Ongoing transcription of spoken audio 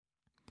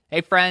Hey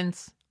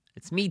friends,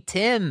 it's me,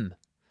 Tim,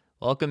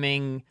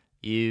 welcoming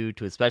you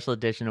to a special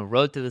edition of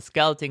Road to the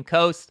Skeleton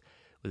Coast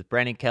with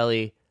Brendan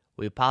Kelly.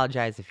 We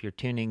apologize if you're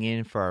tuning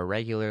in for our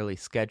regularly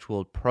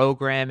scheduled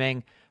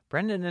programming.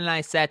 Brendan and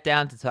I sat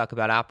down to talk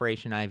about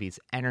Operation Ivy's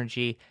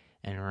energy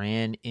and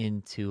ran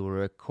into a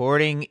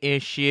recording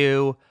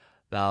issue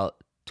about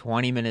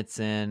 20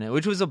 minutes in,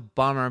 which was a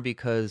bummer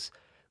because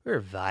we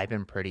were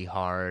vibing pretty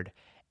hard.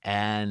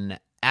 And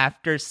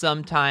after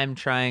some time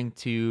trying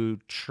to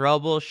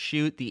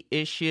troubleshoot the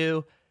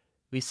issue,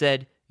 we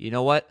said, you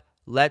know what?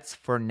 Let's,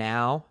 for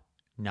now,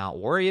 not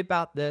worry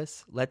about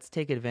this. Let's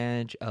take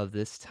advantage of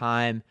this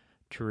time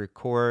to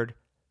record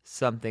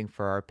something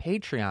for our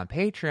Patreon,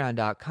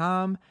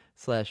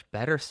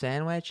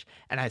 patreon.com/bettersandwich.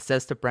 And I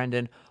says to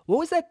Brendan, what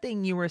was that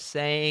thing you were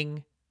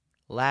saying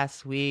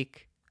last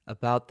week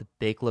about the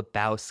Big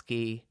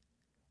Lebowski?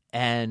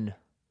 And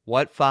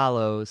what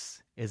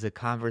follows is a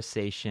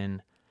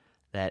conversation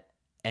that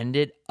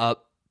ended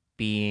up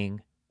being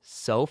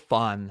so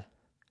fun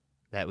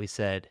that we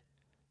said,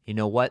 you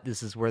know what,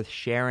 this is worth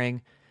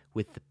sharing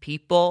with the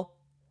people.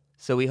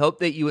 So we hope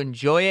that you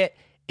enjoy it.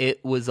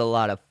 It was a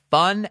lot of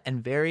fun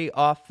and very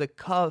off the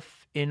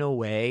cuff in a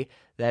way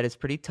that is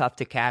pretty tough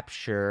to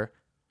capture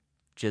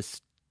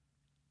just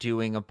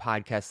doing a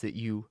podcast that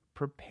you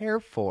prepare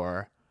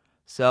for.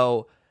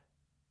 So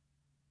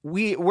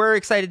we're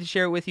excited to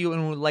share it with you,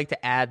 and would like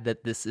to add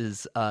that this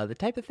is the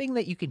type of thing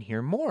that you can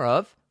hear more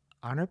of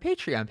on our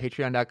Patreon,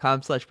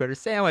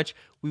 patreon.com/bettersandwich.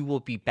 We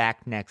will be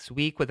back next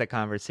week with a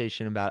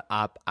conversation about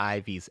Op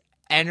Ivy's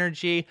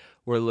energy.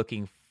 We're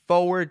looking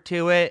forward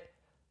to it.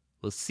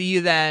 We'll see you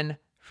then.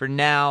 For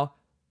now,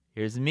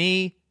 here's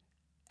me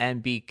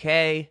and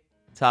BK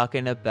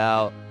talking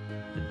about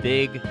the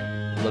Big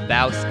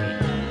Lebowski.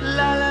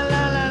 La la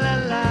la la la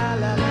la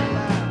la la la la.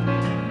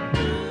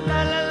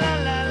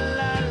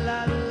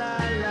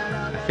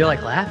 I feel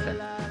like laughing.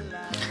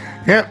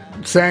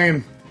 Yep,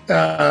 same.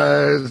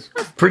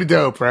 Pretty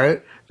dope,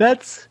 right?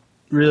 That's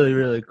really,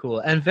 really cool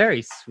and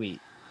very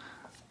sweet.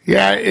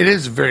 Yeah, it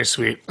is very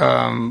sweet,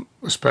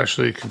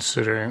 especially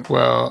considering,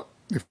 well,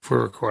 if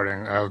we're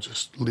recording, I'll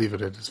just leave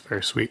it as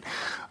very sweet.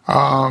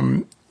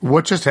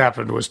 What just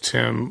happened was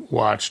Tim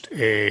watched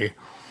a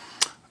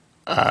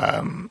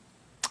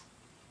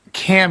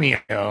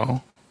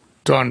cameo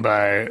done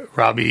by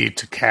Robbie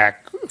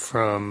Takak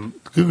from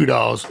Goo Goo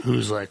Dolls,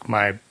 who's like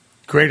my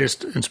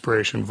greatest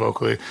inspiration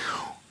vocally.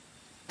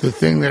 The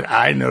thing that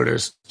I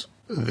noticed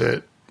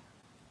that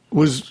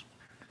was,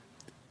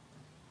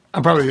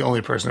 I'm probably the only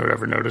person who would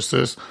ever notice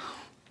this,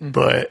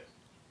 but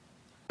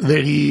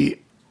that he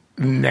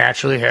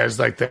naturally has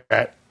like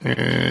that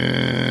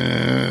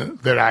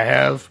that I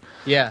have,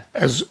 Yeah.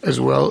 as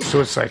well.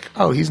 So it's like,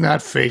 oh, he's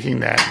not faking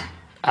that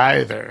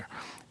either,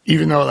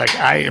 even though like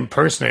I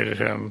impersonated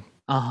him.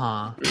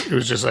 It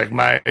was just like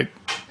my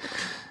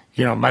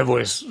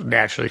voice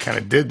naturally kind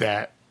of did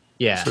that.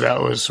 Yeah. So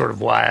that was sort of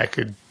why I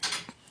could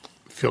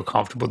feel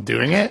comfortable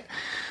doing it.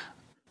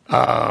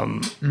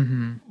 But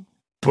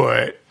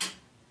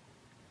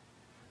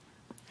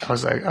I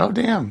was like, oh,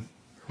 damn,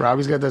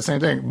 Robbie's got that same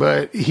thing.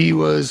 But he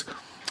was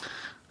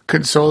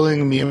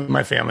consoling me and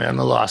my family on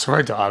the loss of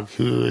our dog,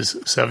 who is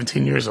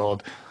 17 years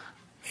old,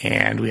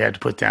 and we had to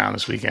put down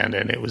this weekend,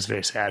 and it was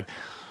very sad.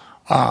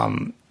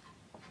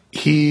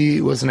 He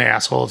was an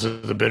asshole to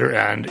the bitter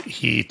end.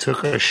 He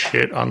took a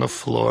shit on the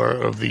floor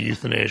of the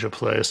euthanasia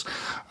place,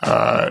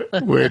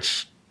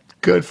 which,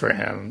 good for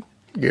him,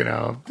 you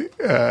know.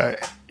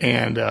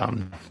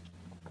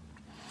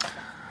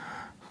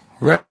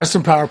 Rest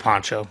in power,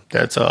 Poncho.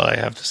 That's all I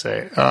have to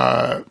say.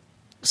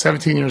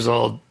 17 years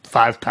old,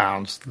 5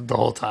 pounds the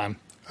whole time.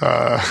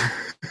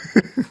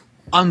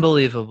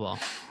 Unbelievable.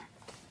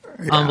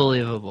 Yeah.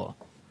 Unbelievable.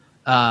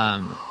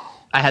 I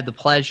had the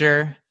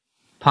pleasure.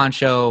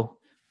 Poncho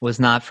was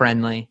not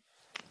friendly.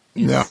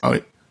 No,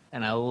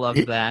 And I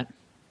loved that.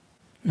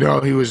 no,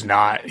 he was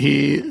not.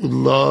 He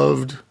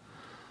loved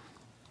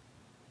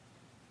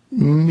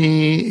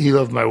me. He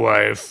loved my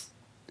wife.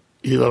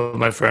 He loved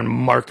my friend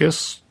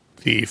Marcus,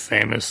 the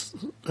famous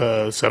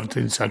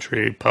 17th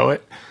century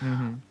poet.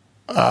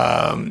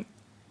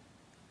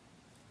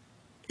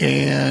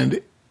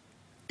 And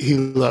he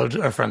loved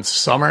our friend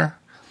Summer.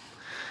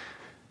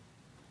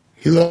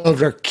 He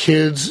loved our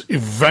kids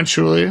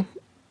eventually.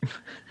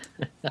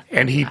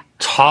 And he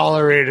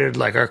tolerated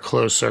like our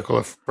close circle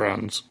of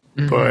friends.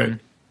 But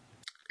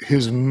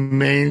his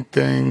main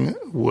thing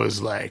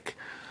was like,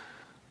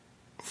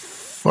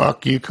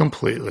 fuck you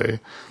completely.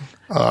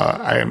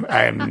 I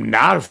am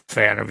not a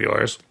fan of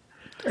yours.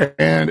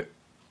 And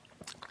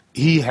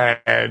he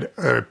had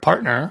a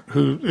partner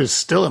who is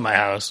still in my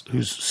house,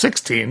 who's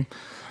 16,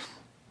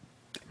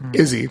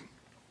 Izzy.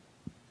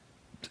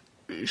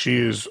 She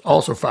is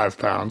also 5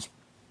 pounds.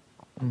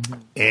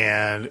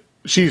 And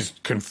she's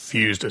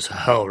confused as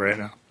hell right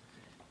now.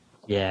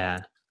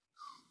 Yeah.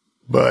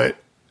 But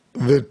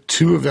the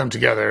two of them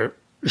together,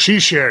 she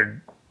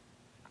shared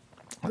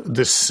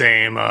the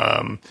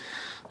same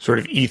sort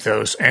of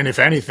ethos, and if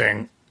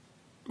anything,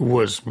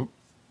 was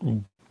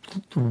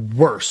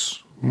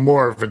worse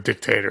more of a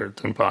dictator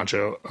than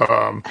Pancho.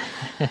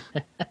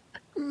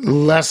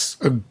 Less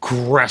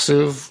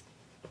aggressive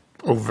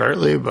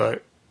overtly,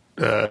 but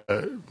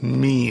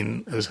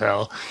mean as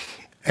hell.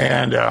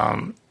 And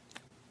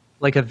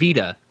Like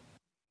Evita,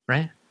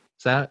 right?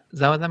 Is that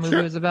what that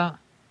movie was about?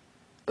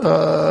 I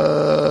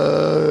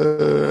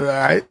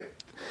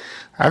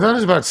thought it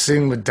was about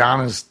seeing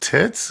Madonna's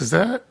tits. Is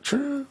that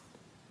true?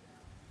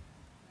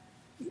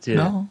 Dude,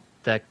 No.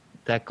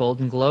 That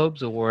Golden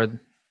Globes award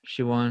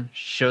she won.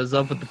 Shows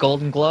up with the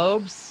Golden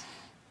Globes.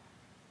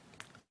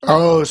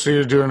 Oh, so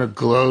you're doing a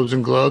Globes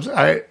and Globes?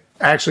 I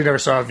actually never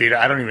saw Evita.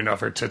 I don't even know if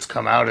her tits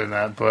come out in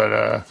that,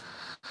 but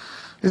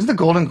isn't the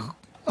Golden...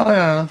 Oh,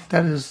 yeah,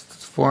 that is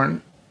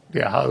foreign...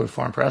 Yeah, Hollywood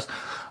Foreign Press.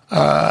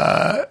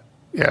 Yeah,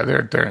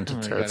 they're into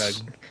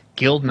tits. Got a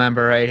guild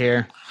member right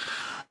here.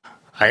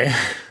 I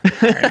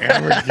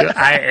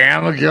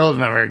am a guild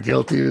member.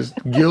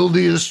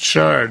 Guilty as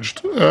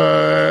charged.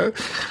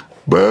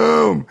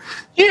 Boom.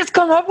 You just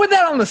come up with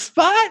that on the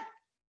spot?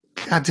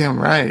 Goddamn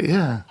right,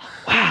 yeah.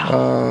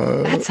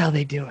 Wow. That's how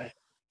they do it.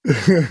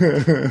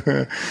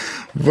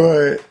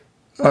 But,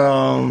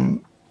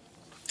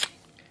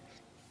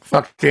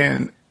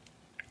 fucking...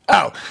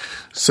 Oh,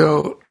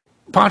 so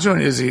Pancho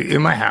and Izzy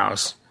in my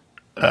house,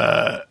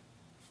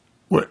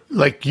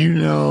 like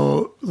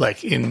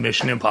in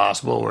Mission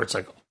Impossible, where it's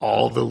like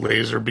all the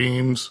laser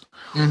beams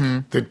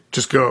that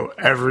just go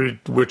every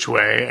which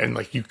way, and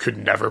like you could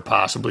never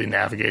possibly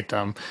navigate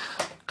them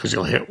because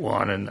you'll hit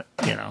one, and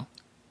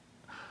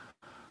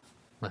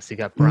Unless you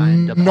got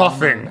Brian De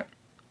Palma.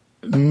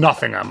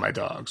 nothing on my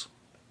dogs.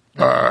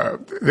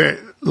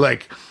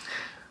 Like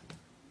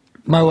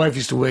my wife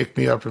used to wake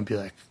me up and be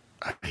like,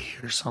 I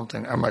hear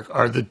something. I'm like,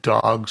 are the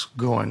dogs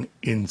going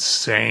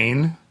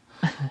insane?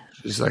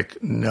 She's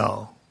like,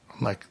 no.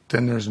 I'm like,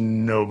 then there's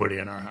nobody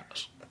in our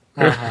house.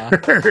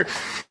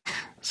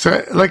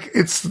 So, like,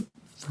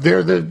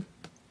 they're the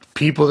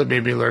people that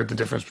made me learn the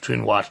difference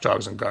between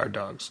watchdogs and guard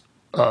dogs.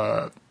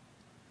 Like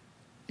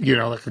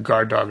a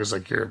guard dog is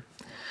like your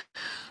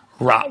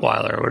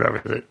Rottweiler or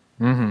whatever that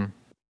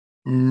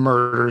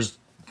murders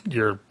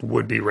your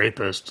would-be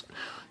rapist.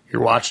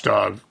 Your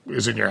watchdog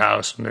is in your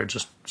house and they're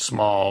just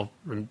small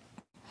and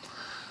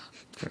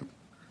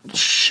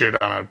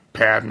shit on a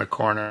pad in the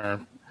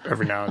corner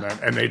every now and then,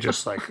 and they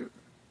just like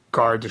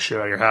guard the shit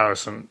out of your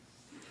house. And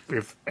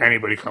if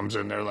anybody comes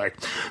in, they're like,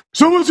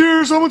 someone's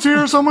here, someone's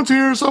here, someone's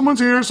here, someone's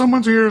here,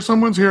 someone's here,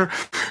 someone's here.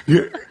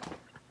 Yeah.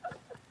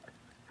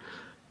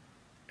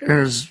 It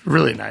was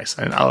really nice,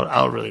 and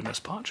I'll really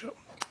miss Pancho.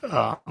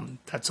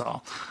 That's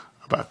all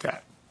about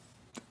that.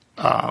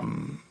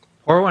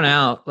 Pour one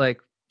out,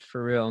 like,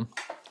 for real.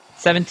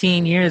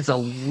 17 years, a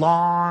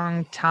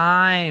long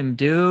time,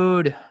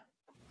 dude.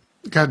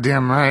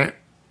 Goddamn right.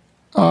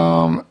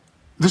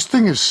 This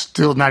thing is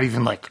still not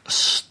even like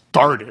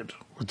started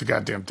with the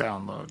goddamn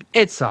download.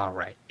 It's all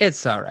right.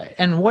 It's all right.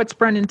 And what's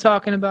Brendan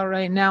talking about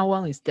right now?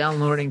 Well, he's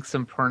downloading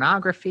some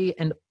pornography,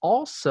 and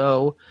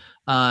also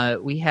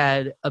we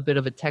had a bit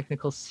of a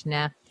technical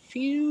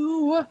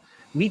snafu.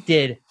 We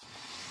did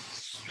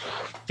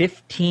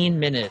 15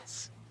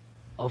 minutes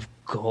of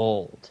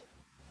gold.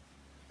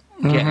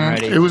 Getting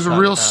ready. It was a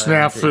real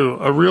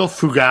snafu, a real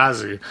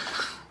fugazi,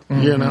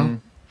 you know?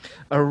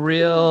 A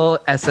real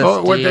SSD.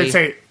 Oh, what they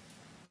say,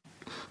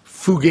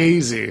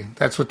 fugazi.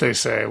 That's what they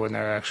say when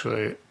they're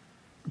actually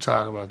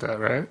talking about that,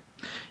 right?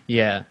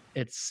 Yeah,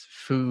 it's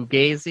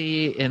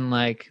fugazi in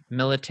like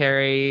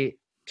military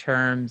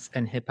terms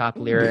and hip hop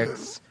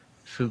lyrics.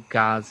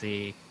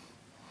 Fugazi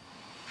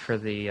for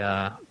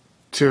the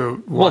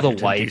to the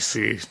Washington, whites.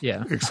 DC,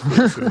 Yeah.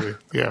 exclusively.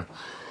 Yeah.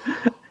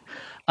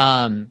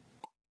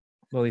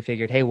 Well, we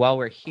figured, hey, while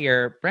we're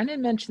here,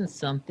 Brendan mentioned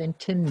something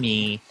to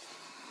me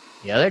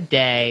the other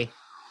day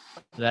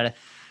about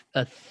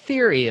a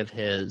theory of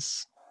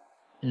his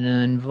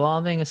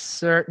involving a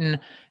certain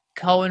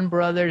Coen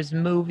Brothers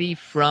movie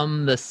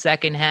from the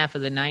second half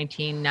of the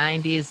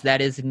 1990s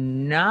that is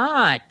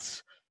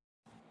not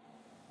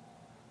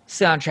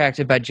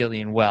soundtracked by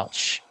Gillian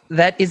Welch.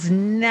 That is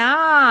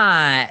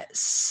not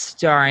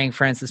starring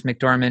Frances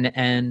McDormand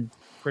and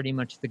pretty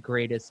much the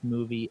greatest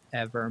movie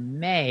ever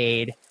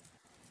made.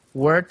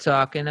 We're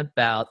talking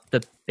about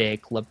The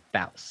Big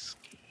Lebowski.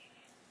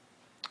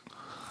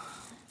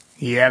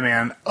 Yeah,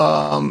 man.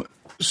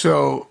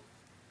 So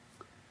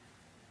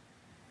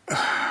did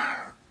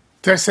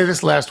I say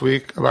this last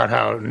week about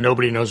how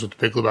nobody knows what The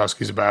Big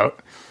Lebowski's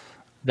about?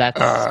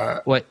 That's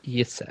what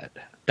you said.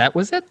 That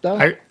was it,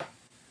 though.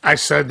 I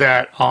said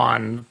that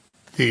on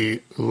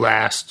the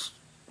last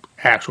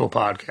actual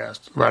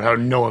podcast about how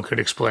no one could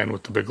explain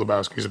what The Big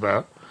Lebowski's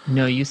about.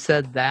 No, you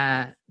said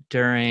that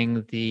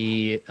during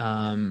the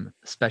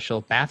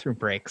special bathroom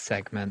break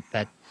segment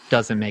that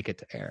doesn't make it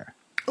to air.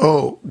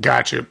 Oh,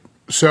 gotcha.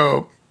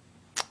 So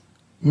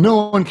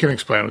no one can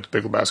explain what The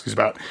Big Lebowski's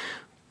about.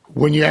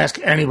 When you ask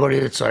anybody,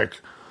 it's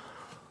like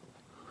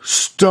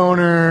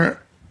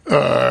stoner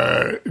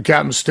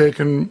got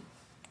mistaken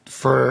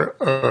for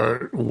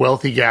a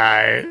wealthy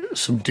guy.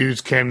 Some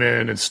dudes came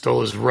in and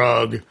stole his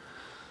rug.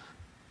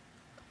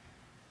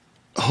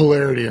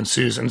 hilarity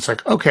ensues. And it's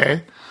like,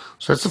 okay,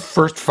 so that's the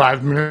first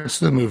 5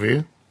 minutes of the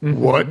movie. Mm-hmm.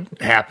 What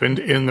happened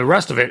in the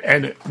rest of it?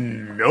 And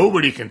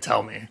nobody can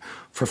tell me,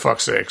 for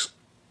fuck's sakes.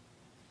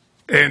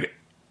 And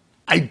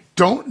I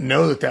don't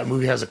know that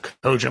movie has a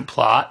cogent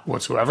plot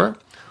whatsoever.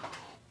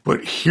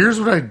 But here's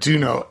what I do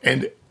know,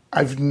 and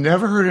I've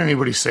never heard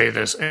anybody say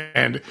this,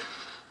 and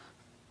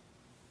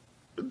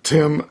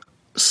Tim,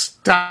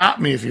 stop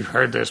me if you've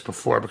heard this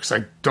before, because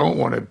I don't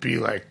want to be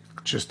like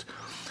just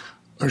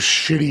a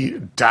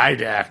shitty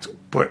didact,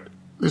 but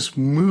this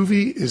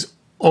movie is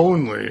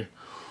only,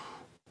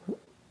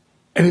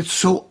 and it's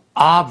so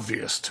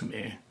obvious to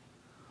me,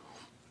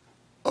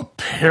 a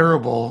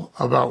parable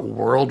about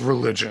world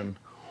religion,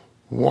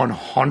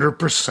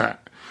 100%.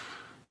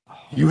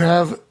 You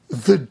have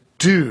the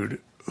dude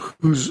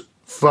who's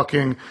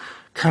fucking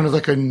kind of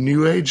like a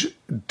new age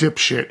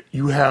dipshit.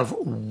 You have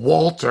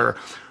Walter,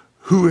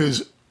 who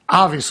is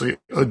obviously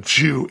a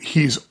Jew.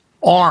 He's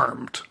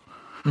armed,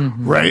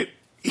 right?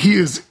 He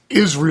is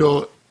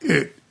Israel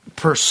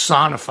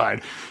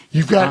personified.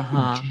 You've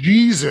got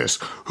Jesus,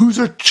 who's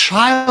a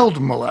child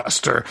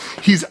molester.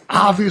 He's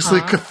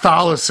obviously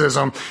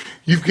Catholicism.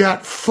 You've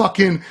got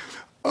fucking,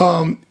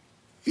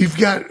 you've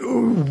got,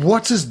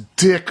 what's his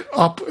dick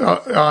up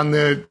on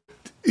the,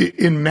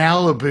 in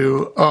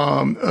Malibu,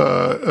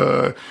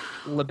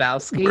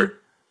 Lebowski?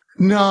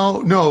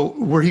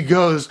 Where he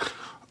goes,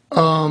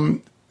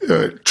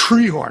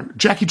 Treehorn,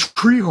 Jackie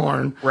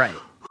Treehorn, right?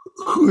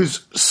 Who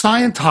is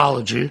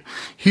Scientology?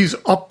 He's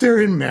up there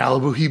in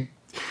Malibu.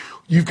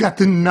 You've got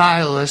the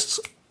nihilists,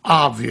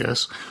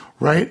 obvious,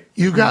 right?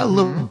 You've got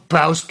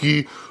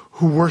Lebowski,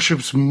 who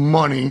worships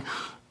money.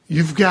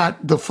 You've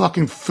got the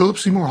fucking Philip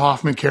Seymour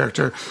Hoffman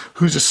character,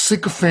 who's a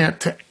sycophant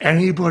to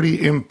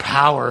anybody in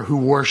power who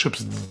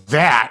worships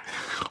that.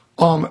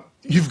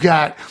 You've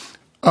got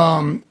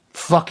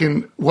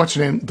fucking, what's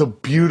her name? The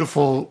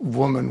beautiful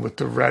woman with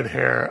the red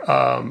hair.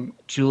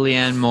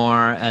 Julianne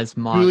Moore as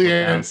Maude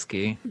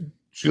Lebowski.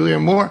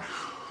 Julianne Moore,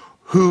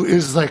 who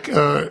is like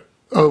a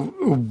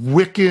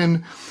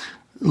Wiccan,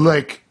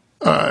 like,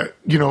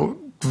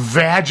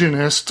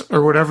 vaginist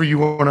or whatever you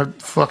want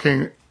to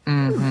fucking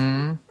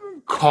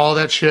call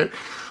that shit.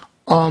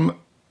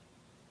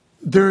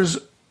 There's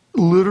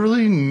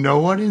literally no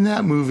one in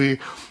that movie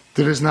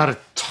that is not a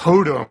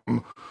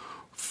totem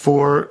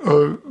for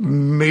a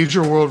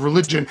major world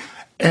religion.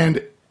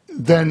 And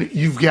then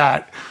you've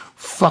got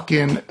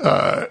fucking,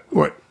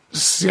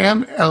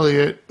 Sam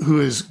Elliott,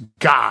 who is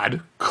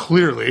God,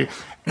 clearly.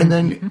 And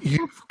then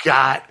you've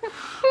got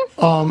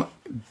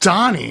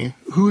Donnie,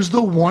 who's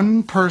the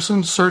one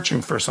person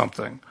searching for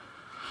something.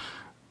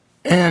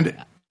 And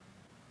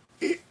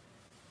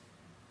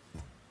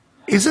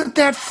isn't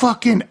that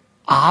fucking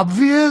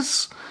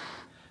obvious?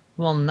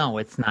 Well, no,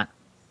 it's not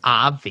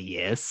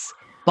obvious,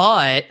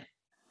 but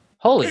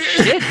holy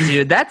shit,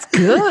 dude, that's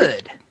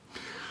good.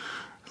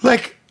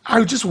 Like,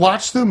 I just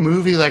watched the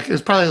movie, like, it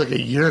was probably like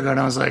a year ago, and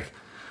I was like,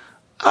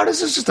 oh,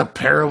 this is just a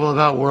parable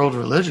about world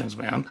religions,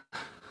 man.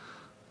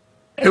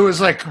 It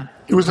was like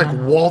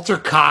Walter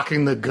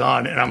cocking the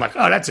gun, and I'm like,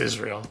 oh, that's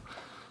Israel.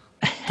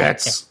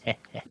 That's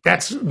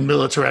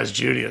militarized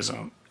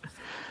Judaism.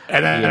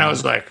 And then I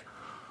was like,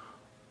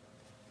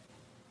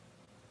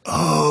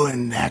 oh,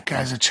 and that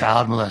guy's a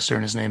child molester,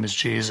 and his name is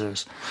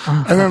Jesus.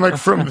 And then, like,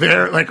 from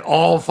there, like,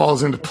 all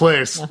falls into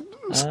place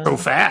so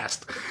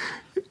fast,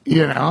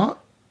 you know?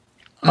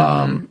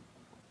 Now,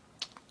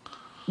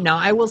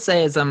 I will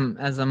say, as I'm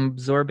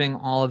absorbing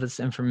all of this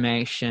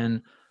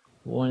information,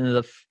 one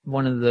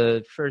of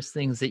the first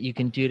things that you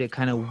can do to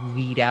kind of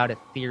weed out a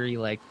theory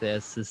like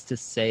this is to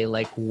say,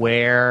 like,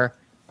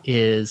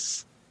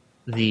 where's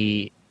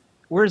the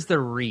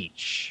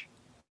reach?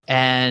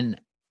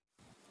 And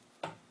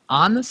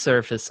on the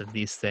surface of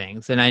these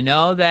things, and I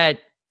know that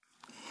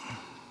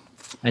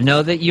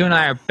you and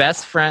I are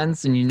best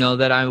friends, and you know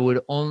that I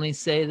would only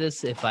say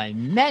this if I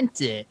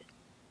meant it.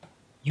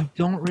 You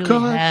don't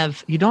really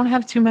have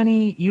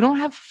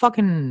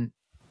fucking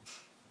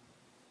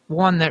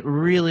one that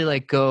really,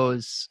 like,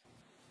 goes,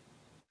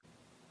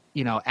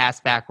 ass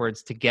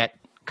backwards to get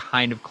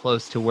kind of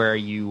close to where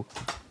you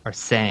are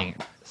saying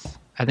this.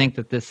 I think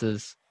that this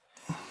is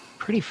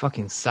pretty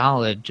fucking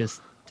solid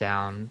just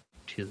down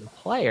to the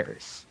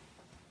players.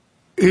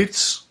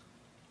 It's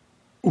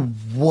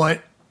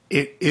what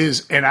it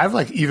is. And I've,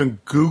 like, even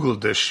Googled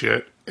this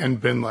shit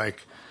and been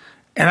like,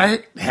 and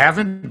I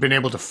haven't been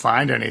able to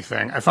find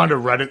anything. I found a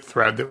Reddit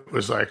thread that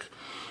was like,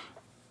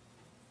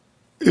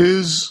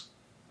 because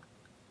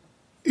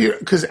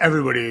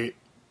everybody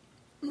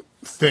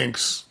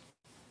thinks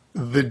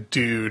the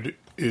dude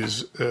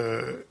is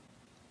a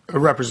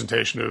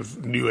representation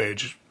of New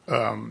Age,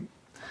 New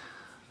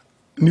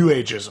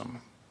Ageism,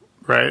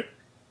 right?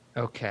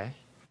 Okay.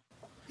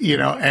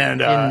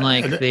 And in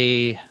like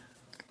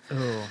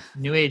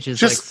New Age is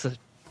just, like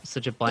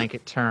such a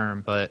blanket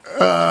term, but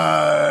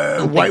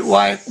white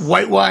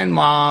wine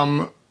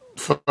mom,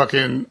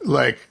 fucking,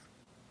 like,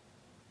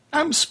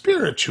 I'm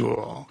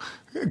spiritual.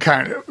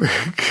 kind of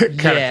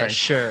Yeah,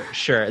 thing.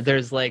 sure.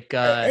 There's like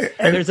And-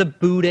 there's a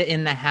Buddha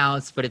in the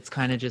house, but it's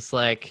kind of just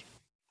like,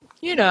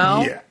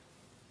 Yeah,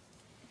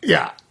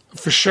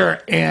 for sure.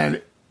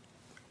 And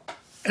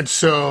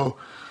so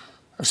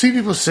I've seen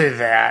people say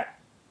that,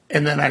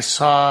 and then I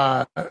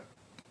saw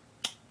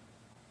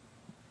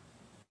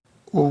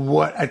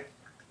what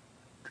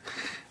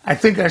I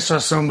think I saw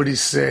somebody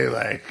say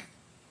like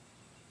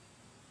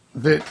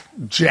that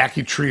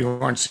Jackie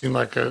Treehorn seemed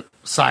like a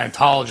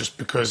Scientologist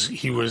because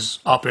he was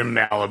up in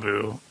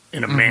Malibu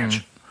in a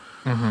mansion.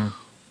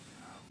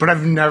 But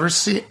I've never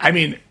seen. I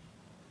mean,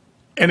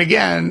 and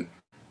again,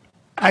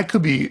 I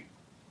could be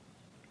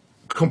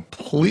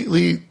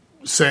completely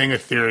saying a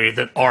theory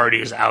that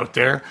already is out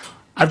there.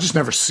 I've just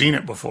never seen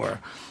it before.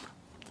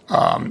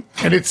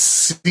 And it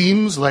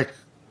seems like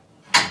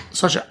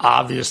such an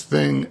obvious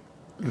thing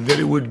that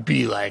it would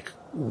be like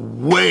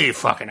way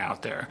fucking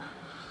out there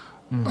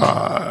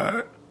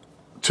to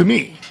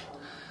me.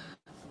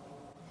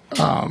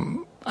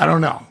 I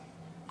don't know.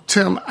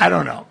 Tim, I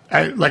don't know.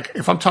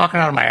 If I'm talking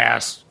out of my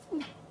ass,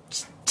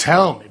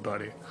 tell me,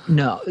 buddy.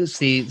 No,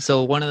 see,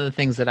 so one of the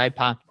things that I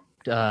popped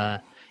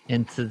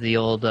into the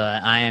old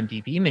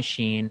IMDb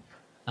machine,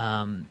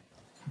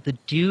 the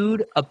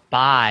dude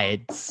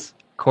abides,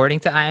 according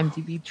to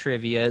IMDb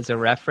trivia, is a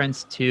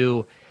reference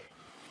to,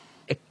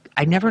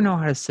 I never know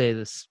how to say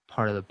this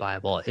part of the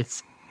Bible.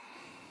 It's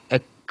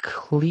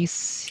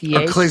Ecclesiastes.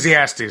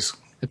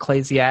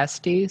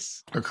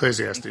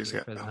 Ecclesiastes,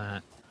 Yeah. for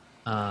that.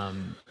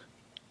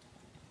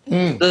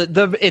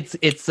 It's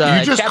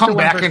You just chapter come 1,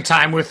 back verse- in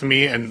time with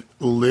me and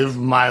live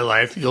my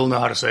life. You'll know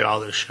how to say all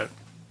this shit.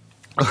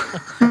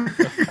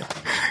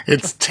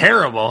 It's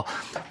terrible,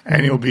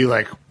 and you'll be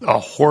like a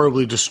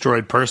horribly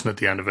destroyed person at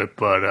the end of it.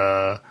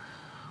 But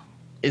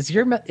Is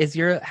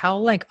your how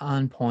like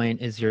on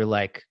point is your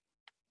like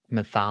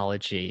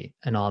mythology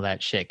and all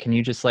that shit? Can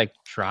you just like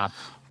drop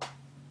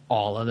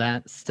all of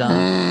that stuff?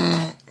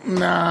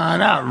 nah,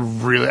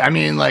 not really. I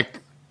mean, like,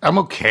 I'm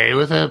okay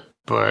with it,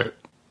 but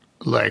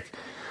like,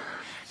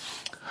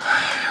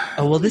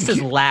 Oh well, this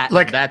is Latin.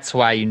 like- That's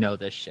why you know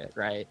this shit,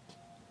 right?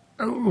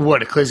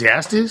 what,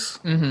 Ecclesiastes?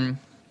 Mm-hmm.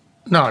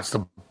 No, it's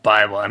the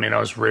Bible. I mean, I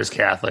was raised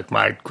Catholic.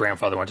 My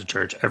grandfather went to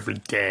church every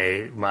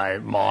day. My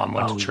mom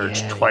went to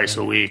church twice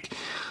a week.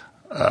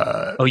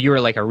 Oh, you were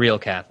like a real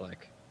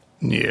Catholic.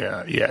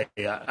 Yeah.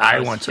 I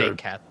was went fake to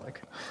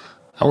Catholic.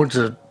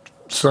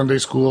 Sunday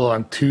school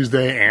on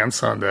Tuesday and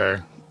Sunday.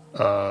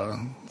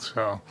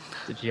 So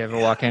Did you ever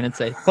walk in and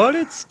say, "But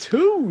it's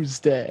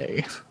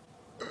Tuesday"?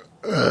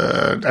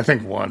 I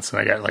think once,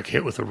 and I got like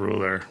hit with a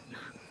ruler.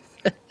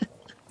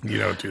 You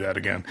don't do that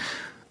again.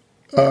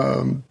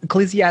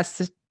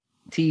 Ecclesiastes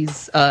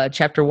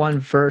chapter 1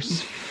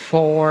 verse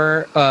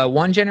 4,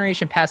 one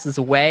generation passes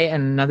away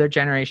and another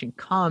generation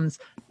comes,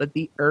 but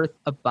the earth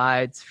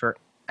abides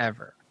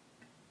forever.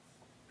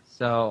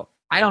 So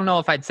I don't know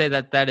if I'd say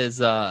that is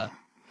a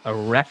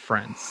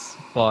reference,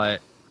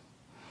 but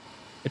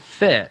it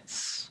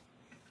fits.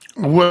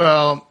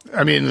 Well,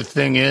 I mean, the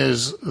thing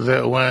is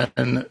that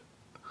when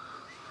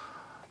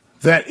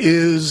that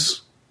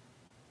is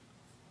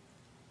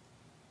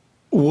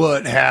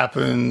what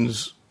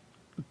happens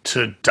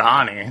to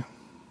Donnie,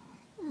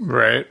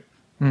 right?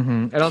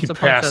 Mm-hmm. It He also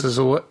passes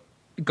away.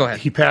 Go ahead.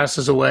 He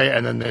passes away,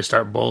 and then they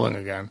start bowling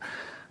again.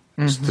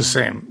 It's the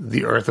same.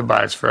 The earth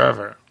abides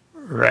forever,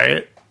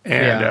 right?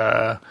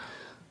 And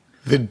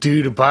the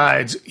dude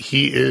abides.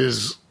 He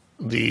is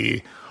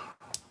the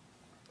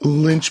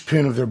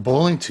linchpin of their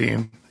bowling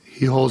team.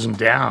 He holds them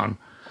down.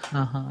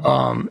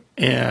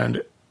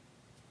 And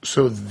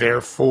so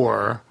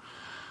therefore,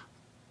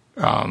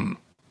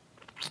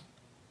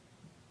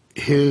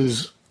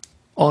 his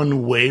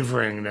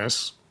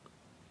unwaveringness,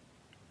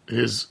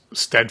 his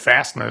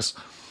steadfastness,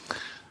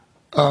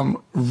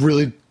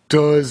 really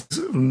does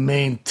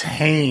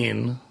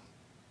maintain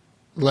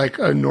like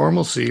a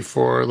normalcy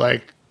for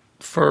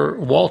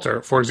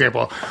Walter, for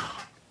example,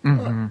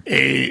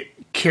 a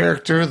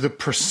character that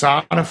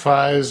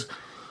personifies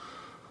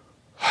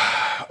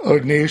a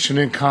nation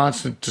in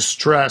constant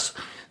distress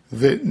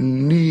that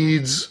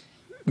needs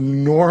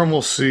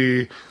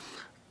normalcy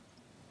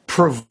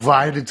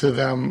provided to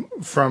them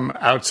from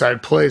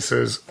outside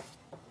places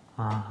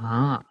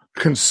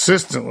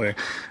consistently.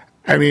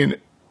 I mean,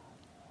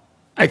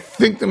 I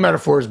think the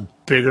metaphor is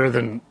bigger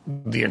than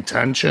the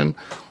intention,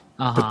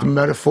 but the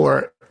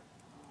metaphor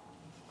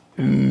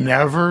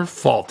never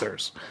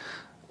falters.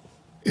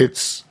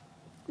 It's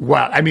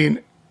wow. I mean,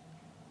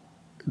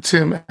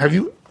 Tim, have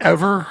you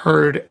ever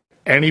heard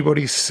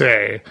anybody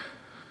say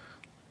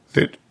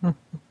that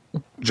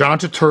John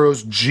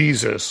Turturro's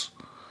Jesus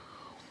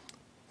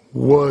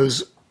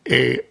was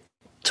a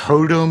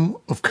totem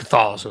of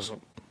Catholicism,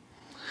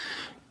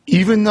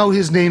 even though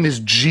his name is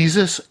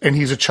Jesus and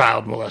he's a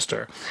child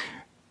molester?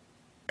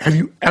 Have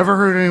you ever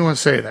heard anyone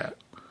say that?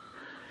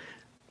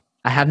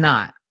 I have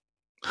not.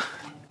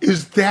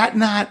 Is that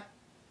not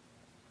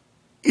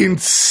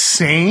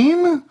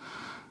insane?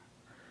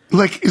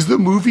 Like, is the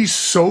movie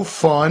so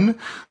fun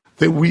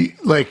that we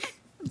like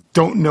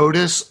don't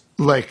notice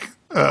like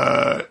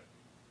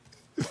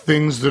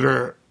things that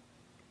are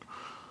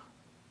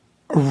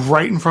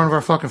right in front of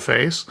our fucking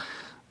face.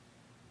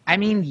 I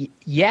mean,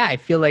 yeah, I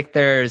feel like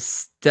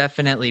there's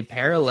definitely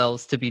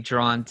parallels to be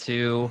drawn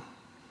to.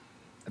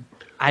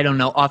 I don't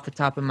know, off the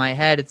top of my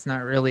head, it's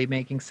not really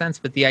making sense,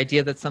 but the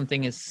idea that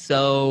something is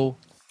so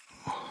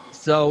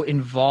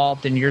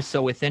involved and you're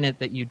so within it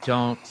that you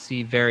don't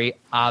see very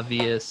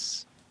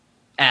obvious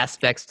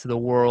aspects to the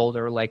world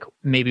or like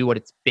maybe what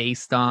it's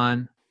based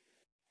on.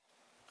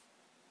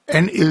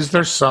 And is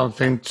there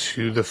something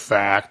to the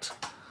fact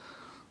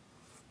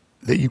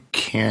that you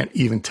can't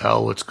even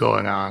tell what's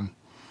going on?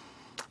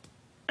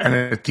 And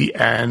at the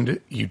end,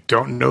 you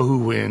don't know who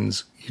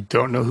wins. You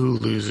don't know who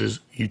loses.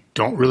 You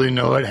don't really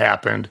know what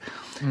happened.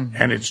 Mm-hmm.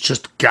 And it's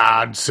just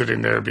God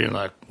sitting there being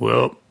like,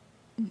 well,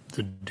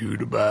 the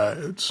dude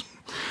abides.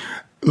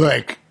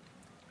 Like,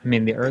 I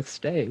mean, the earth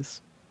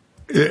stays.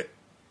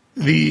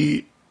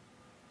 The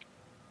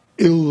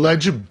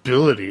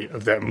illegibility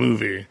of that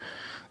movie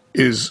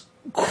is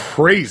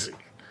crazy.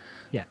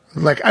 Yeah.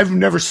 Like, I've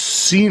never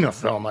seen a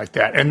film like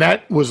that. And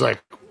that was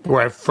like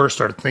where I first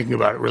started thinking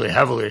about it really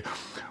heavily.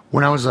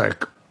 When I was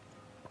like,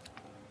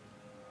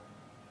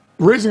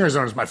 Raising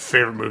Arizona is my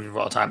favorite movie of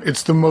all time.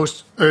 It's the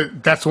most,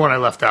 that's the one I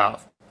left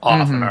off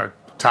in our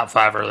top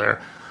 5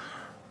 earlier.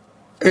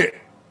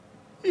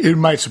 It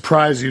might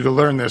surprise you to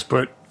learn this,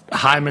 but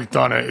High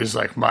McDonough is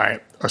like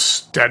my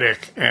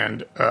aesthetic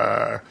and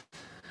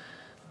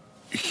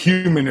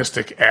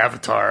humanistic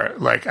avatar.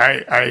 Like,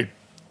 I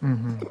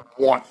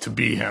want to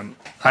be him.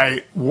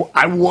 I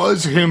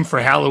was him for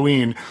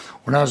Halloween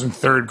when I was in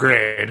 3rd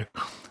grade.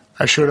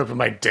 I showed up in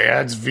my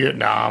dad's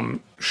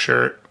Vietnam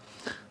shirt,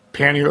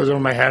 pantyhose over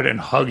my head, and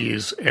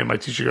Huggies. And my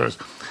teacher goes,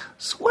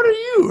 "So what are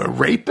you, a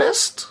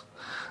rapist?"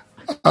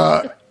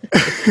 And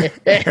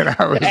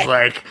I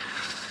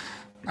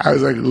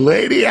was like,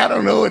 "Lady, I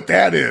don't know what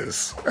that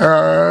is."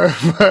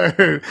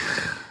 But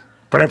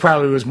I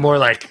probably was more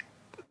like,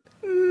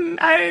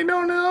 I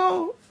don't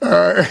know,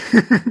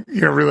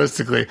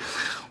 realistically.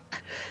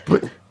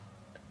 But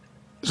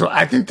so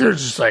I think they're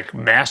just like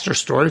master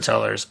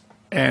storytellers.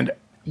 And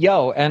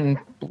and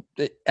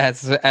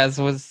as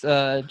was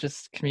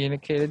just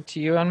communicated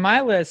to you on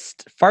my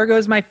list, Fargo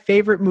is my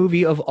favorite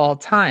movie of all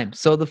time.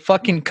 So the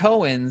fucking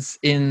Coens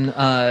in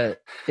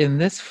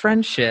this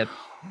friendship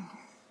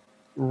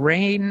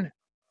reign.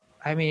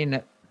 I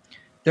mean,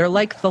 they're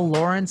like the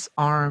Lawrence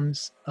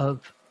Arms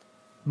of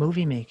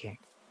movie making.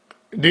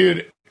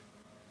 Dude,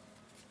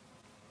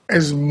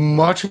 as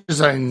much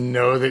as I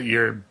know that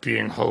you're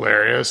being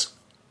hilarious,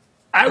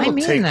 I will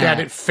take that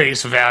at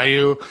face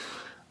value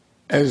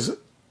as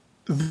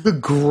the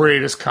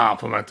greatest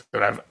compliment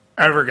that I've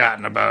ever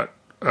gotten about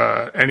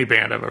any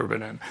band I've ever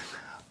been in.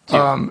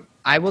 Dude,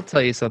 I will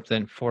tell you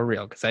something for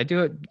real, because I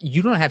do it.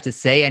 You don't have to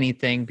say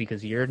anything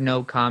because your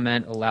no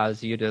comment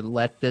allows you to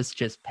let this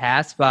just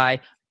pass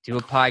by. Do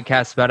a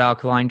podcast about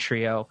Alkaline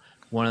Trio.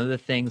 One of the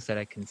things that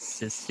I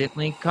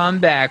consistently come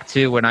back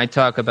to when I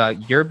talk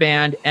about your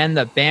band and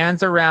the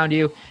bands around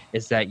you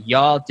is that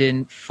y'all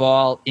didn't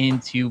fall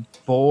into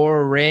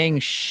boring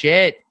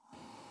shit.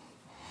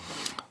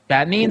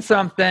 That means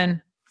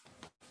something.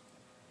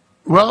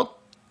 Well,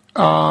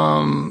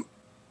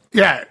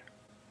 yeah,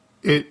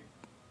 it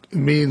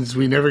means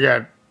we never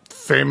got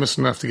famous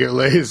enough to get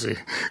lazy.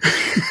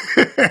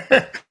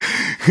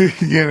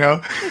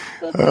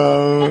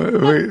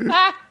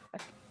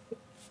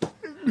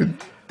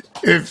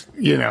 If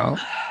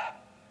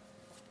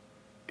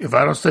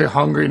I don't stay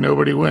hungry,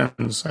 nobody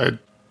wins. I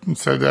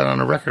said that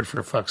on a record,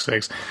 for fuck's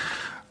sakes.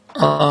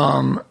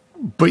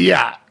 But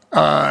yeah,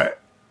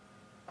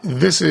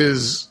 this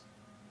is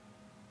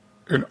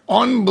an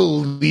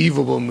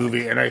unbelievable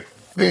movie, and I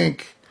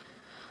think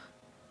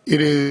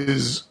it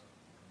is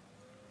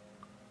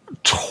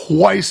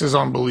twice as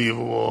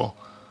unbelievable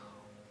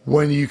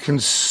when you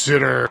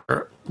consider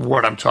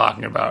what I'm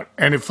talking about.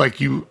 And if like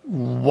you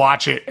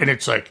watch it and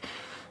it's like,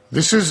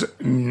 this is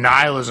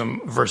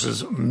nihilism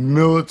versus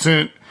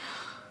militant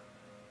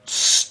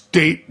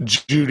state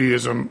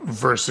Judaism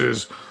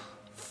versus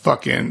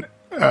fucking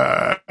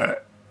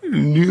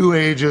New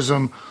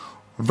Ageism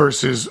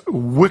versus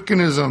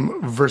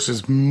Wiccanism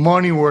versus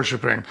money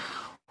worshipping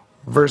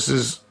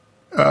versus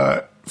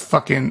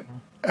fucking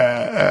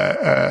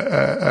the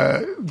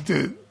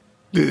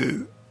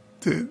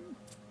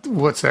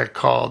what's that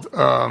called?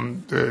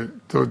 The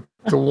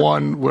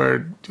one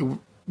where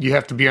you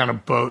have to be on a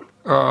boat.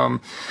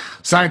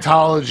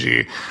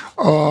 Scientology.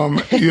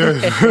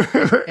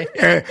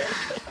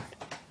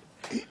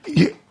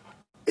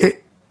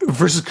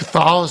 Versus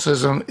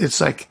Catholicism.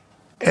 It's like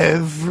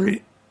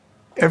every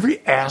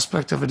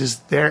aspect of it is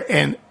there,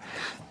 and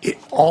it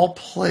all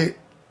play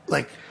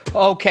like.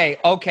 Okay,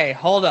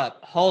 hold up.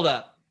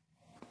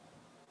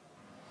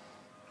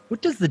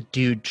 What does the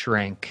dude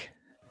drink?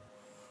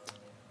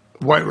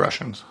 White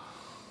Russians.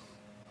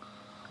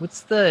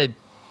 What's the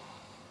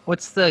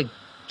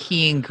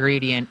key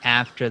ingredient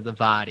after the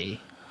body?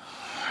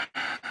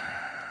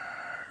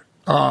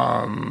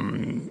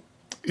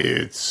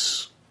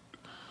 It's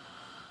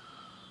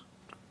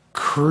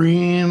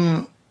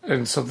cream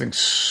and something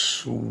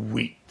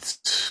sweet.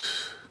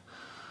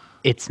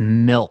 It's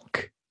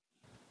milk.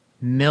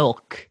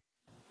 Milk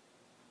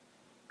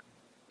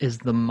is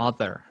the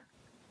mother.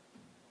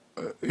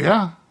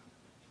 Yeah.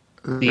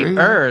 The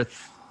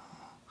earth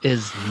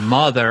is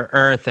Mother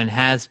Earth and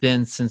has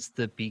been since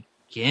the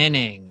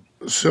beginning.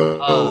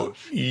 So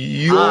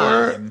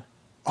your time.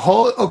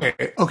 whole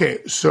okay.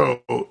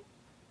 So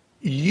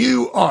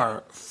you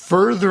are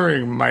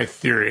furthering my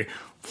theory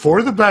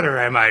for the better,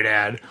 I might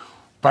add,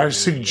 by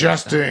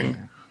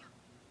suggesting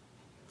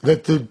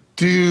that the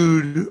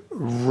dude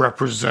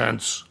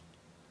represents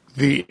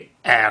the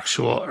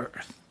actual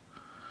Earth.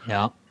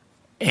 Yeah.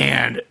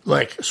 And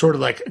like sort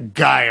of like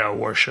Gaia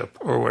worship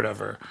or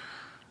whatever,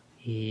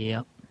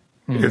 Yep.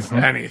 if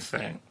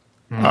anything.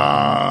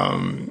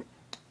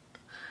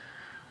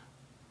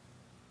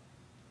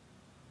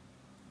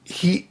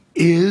 He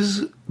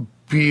is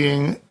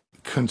being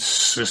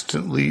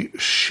consistently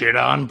shit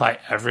on by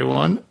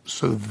everyone,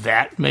 so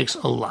that makes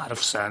a lot of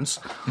sense.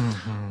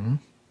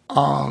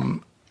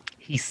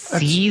 He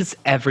sees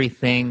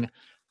everything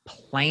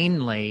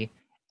plainly,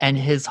 and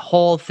his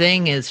whole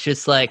thing is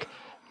just like,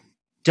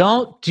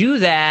 don't do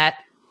that,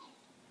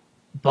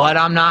 but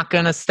I'm not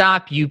going to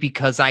stop you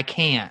because I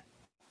can't.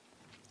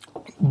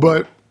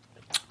 But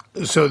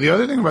so the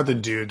other thing about the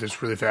dude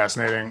that's really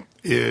fascinating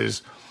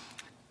is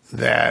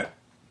that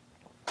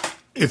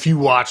if you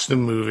watch the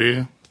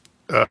movie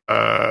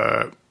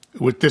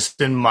with this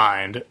in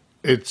mind,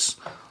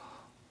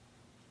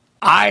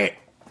 I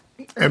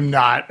am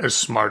not as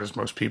smart as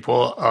most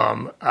people.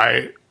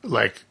 I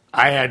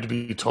had to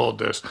be told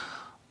this,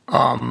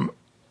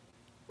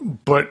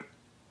 but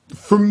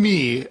for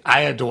me,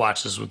 I had to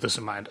watch this with this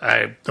in mind.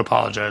 I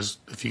apologize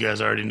if you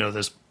guys already know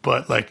this,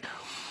 but like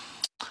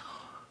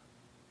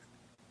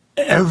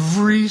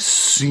every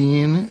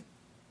scene,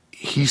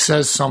 he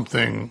says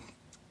something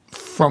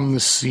from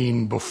the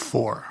scene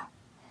before.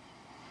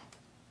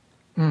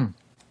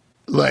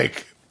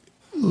 Like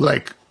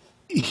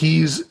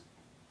he's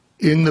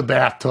in the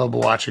bathtub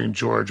watching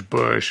George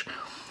Bush,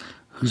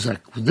 who's like,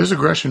 "This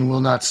aggression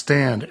will not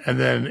stand," and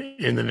then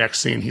in the next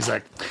scene, he's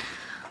like,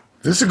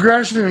 "This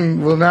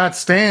aggression will not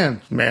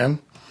stand, man."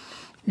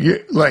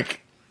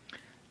 Like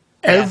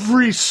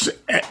every scene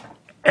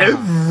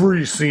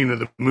of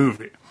the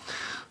movie.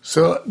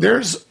 So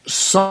there's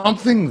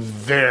something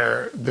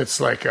there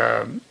that's like,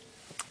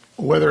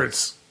 whether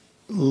it's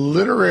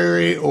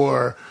literary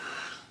or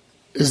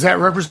is that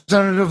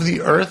representative of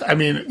the Earth? I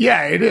mean,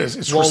 yeah, it is.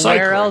 It's Well, recycling.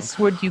 where else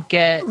would you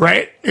get...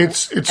 Right?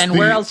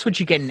 where else would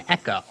you get an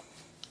echo?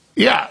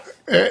 Yeah.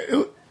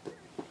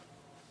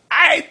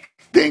 I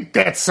think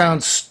that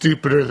sounds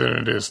stupider than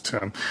it is,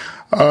 Tim.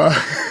 But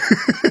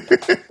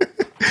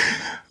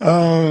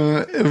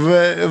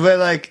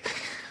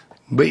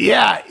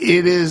yeah,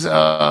 it is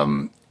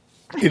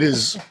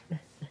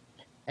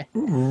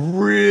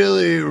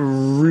really,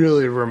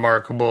 really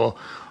remarkable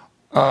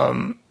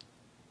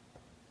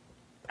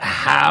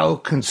how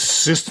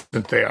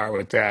consistent they are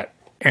with that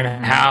and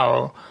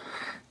how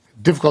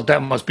difficult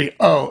that must be.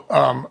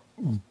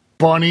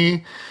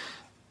 Bunny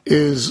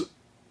is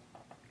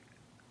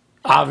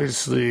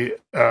obviously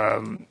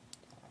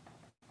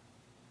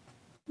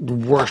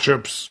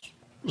worships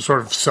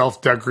sort of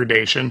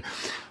self-degradation.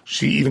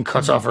 She even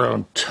cuts off her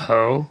own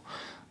toe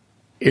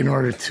in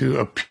order to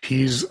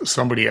appease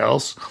somebody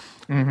else.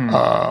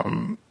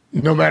 No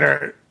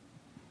matter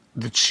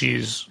that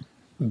she's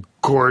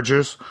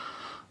gorgeous,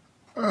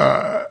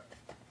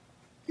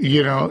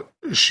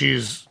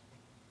 she's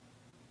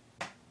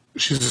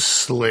a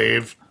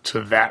slave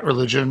to that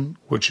religion,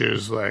 which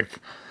is like,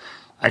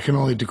 I can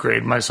only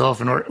degrade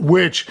myself in order,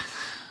 which,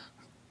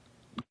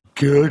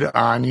 good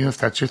on you if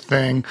that's your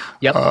thing.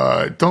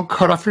 Yep. Don't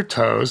cut off your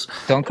toes.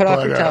 Don't cut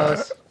off your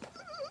toes.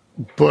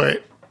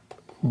 But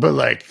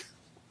like,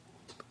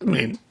 I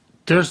mean,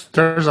 there's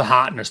a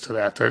hotness to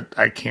that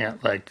I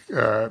can't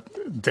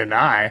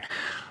deny,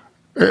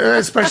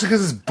 especially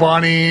because it's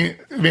Bunny.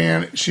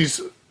 Man,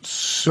 she's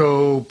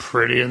so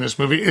pretty in this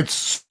movie.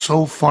 It's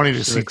so funny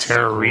to see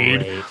Tara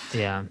Reid,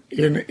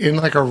 in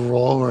like a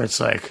role where it's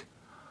like,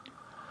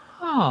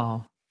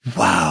 oh,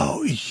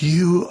 wow,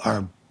 you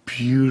are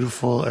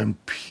beautiful and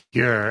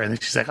pure. And then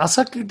she's like, I'll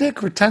suck your dick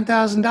for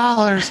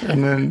 $10,000.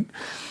 And then,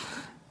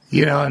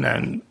 and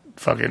then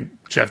fucking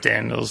Jeff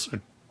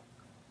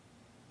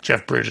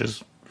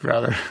Bridges,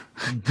 rather,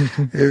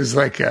 is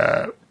like,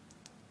 just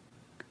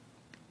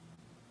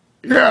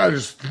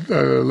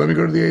let me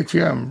go to the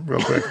ATM real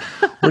quick,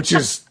 which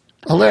is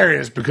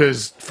hilarious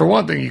because, for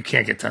one thing, you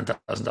can't get $10,000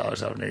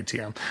 out of an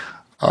ATM.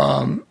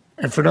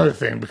 And for another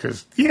thing,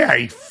 because,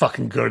 you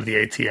fucking go to the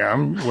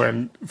ATM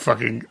when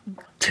fucking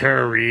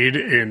Tara Reid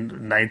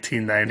in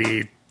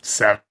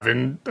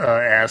 1997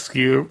 asks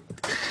you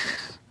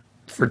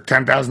for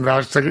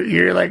 $10,000,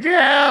 you're like,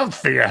 I'll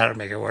figure out how to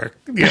make it work,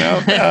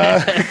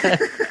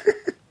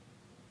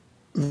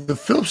 The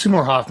Philip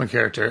Seymour Hoffman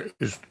character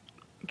is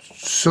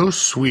so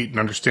sweet and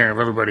understanding of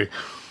everybody,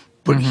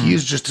 but he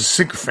is just a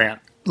sycophant.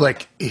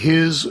 Like,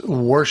 his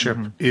worship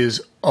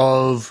is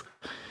of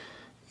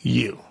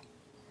you.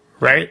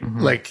 right?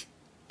 Like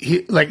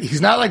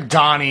he's not like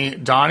Donnie.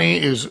 Donnie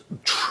is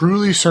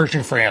truly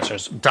searching for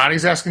answers.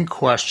 Donnie's asking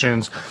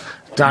questions.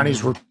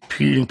 Donnie's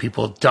repeating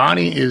people.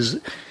 Donnie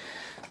is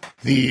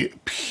the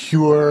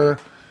pure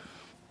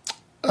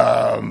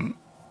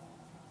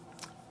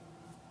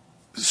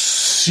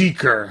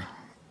seeker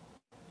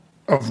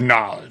of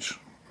knowledge,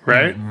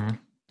 right?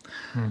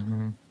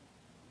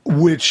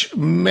 Which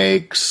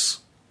makes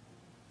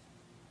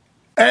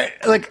I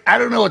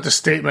don't know what the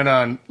statement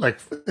on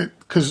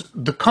because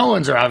the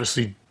Coens are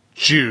obviously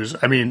Jews.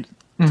 I mean,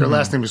 their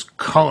last name is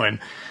Cohen.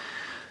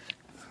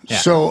 Yeah.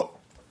 So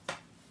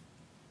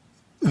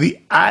the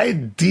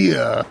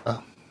idea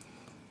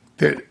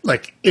that,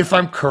 like, if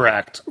I'm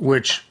correct,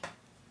 which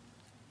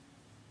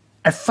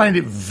I find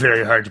it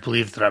very hard to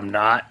believe that I'm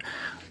not,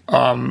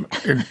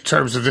 in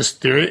terms of this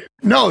theory.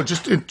 No,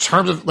 just in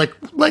terms of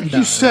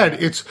you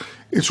said, it's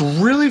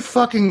really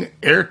fucking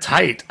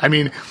airtight. I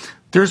mean,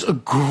 there's a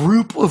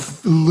group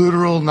of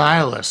literal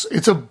nihilists.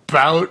 It's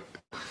about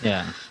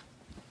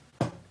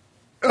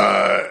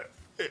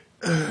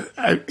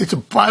it's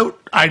about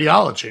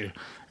ideology.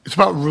 It's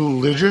about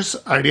religious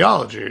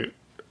ideology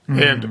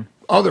and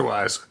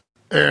otherwise.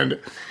 And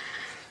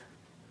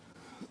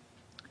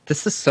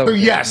this is so good,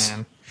 yes,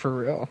 man, for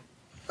real.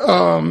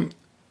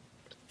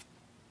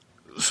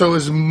 So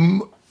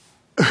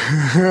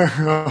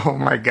oh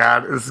my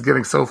God, this is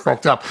getting so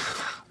fucked up.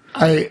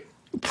 I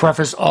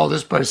preface all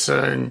this by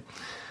saying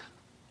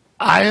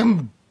I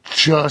am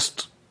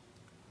just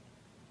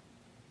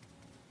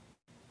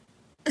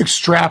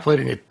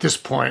extrapolating at this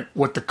point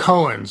what the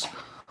Coens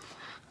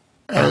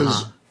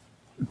as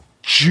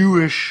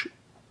Jewish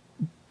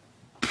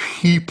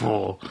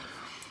people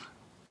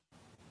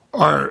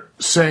are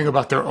saying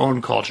about their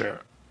own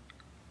culture.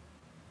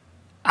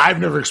 I've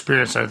never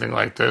experienced anything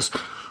like this,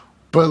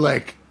 but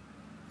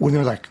when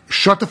they're like,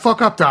 "Shut the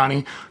fuck up,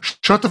 Donnie.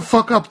 Shut the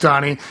fuck up,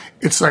 Donnie."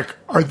 It's like,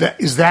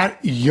 is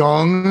that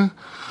young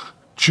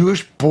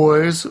Jewish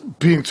boys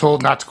being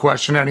told not to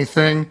question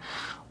anything?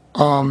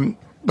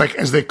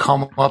 As they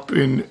come up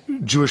in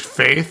Jewish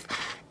faith,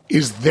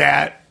 is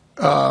that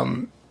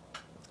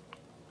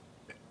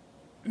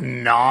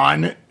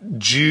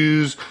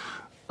non-Jews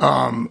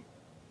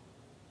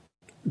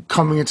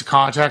coming into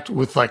contact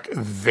with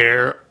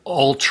their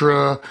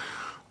ultra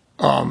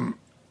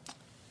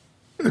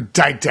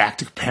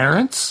didactic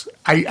parents?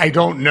 I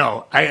don't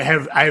know. I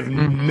have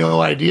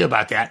no idea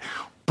about that.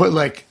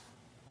 But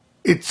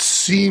it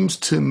seems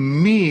to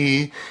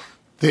me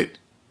that,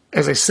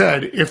 as I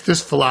said, if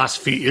this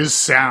philosophy is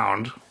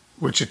sound,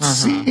 which it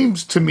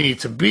seems to me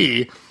to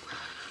be,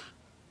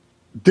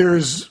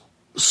 there's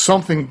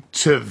something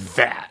to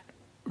that,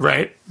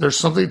 right? There's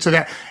something to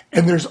that.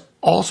 And there's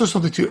also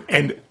something to,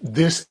 and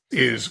this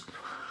is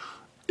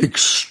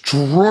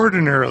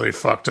extraordinarily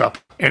fucked up,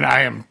 and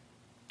I am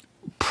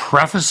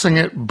prefacing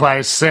it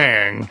by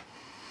saying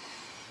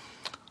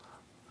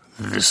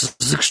this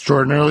is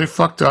extraordinarily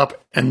fucked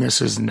up, and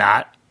this is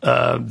not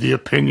the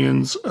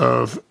opinions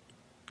of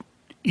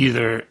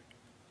either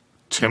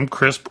Tim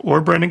Crisp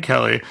or Brendan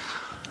Kelly,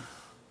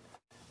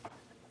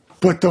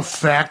 but the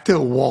fact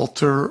that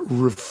Walter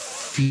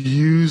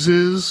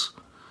refuses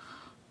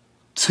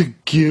to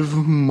give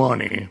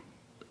money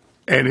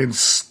and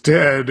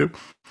instead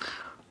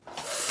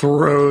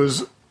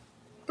throws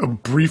a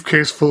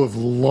briefcase full of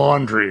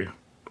laundry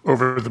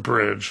over the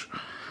bridge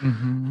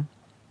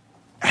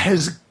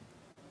has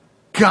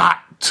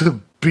got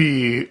to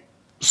be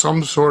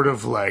some sort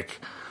of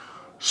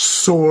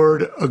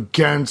sword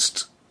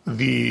against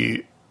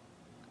the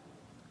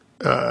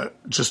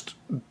just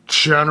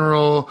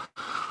general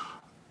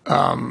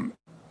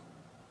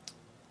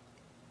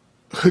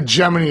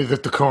hegemony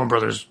that the Coen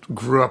brothers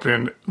grew up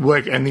in,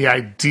 and the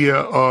idea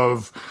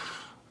of,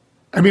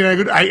 I mean,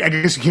 I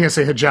guess you can't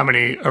say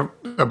hegemony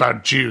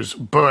about Jews,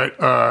 but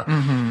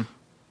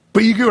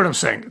you get what I'm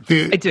saying.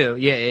 I do,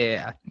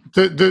 yeah.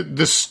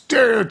 The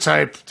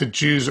stereotype that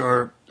Jews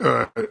are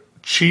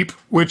cheap,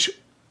 which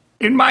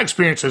in my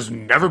experience has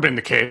never been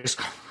the case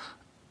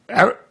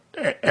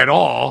at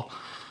all.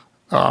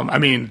 I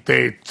mean,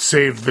 they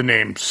saved the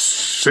name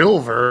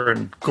Silver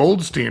and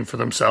Goldstein for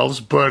themselves,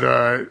 but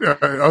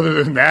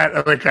other than that,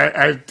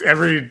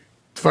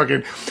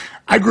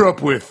 I grew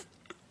up with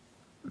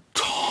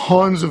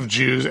tons of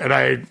Jews, and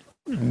I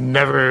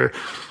never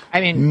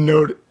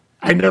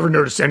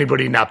noticed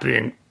anybody not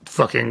being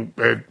fucking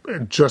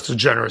just as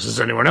generous as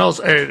anyone else.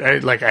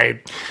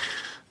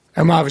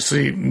 I'm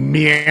obviously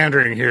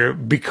meandering here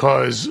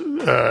because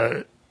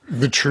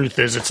the truth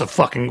is it's a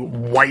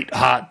fucking white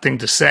hot thing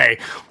to say.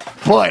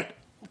 But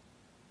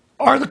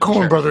are the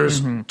Coen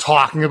brothers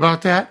talking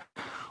about that?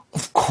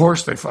 Of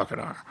course they fucking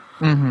are.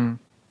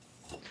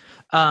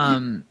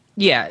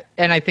 Yeah,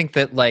 and I think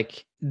that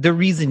the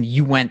reason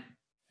you went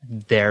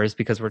there is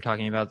because we're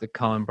talking about the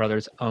Coen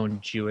brothers' own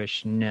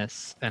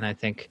Jewishness, and I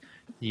think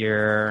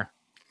you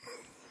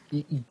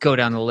go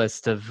down the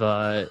list of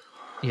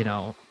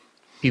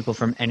people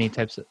from any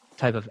type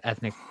of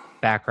ethnic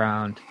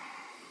background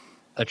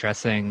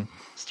addressing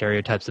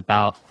stereotypes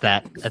about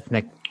that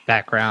ethnic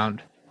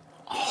background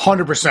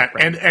 100%.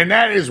 And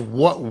that is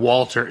what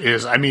Walter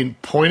is. I mean,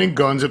 pointing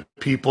guns at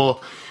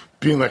people,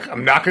 being like,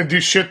 I'm not going to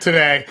do shit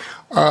today.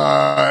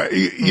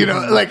 You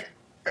know, like,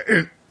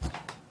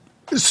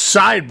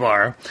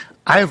 sidebar,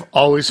 I've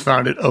always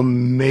found it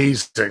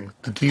amazing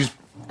that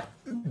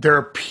there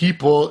are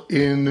people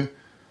in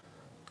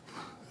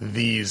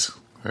these,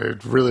 I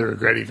really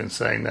regret even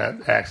saying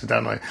that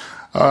accidentally,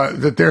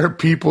 that there are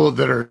people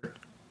that are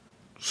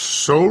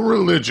so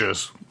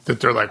religious that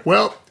they're like,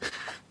 well,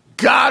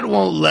 God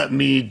won't let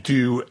me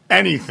do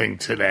anything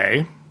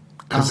today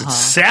because it's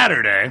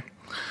Saturday.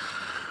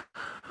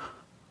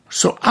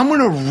 So I'm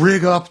going to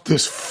rig up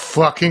this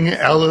fucking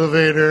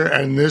elevator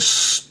and this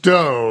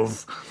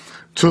stove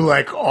to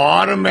like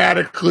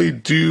automatically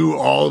do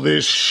all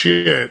this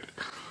shit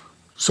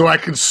so I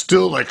can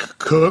still like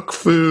cook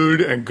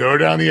food and go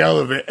down the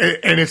elevator.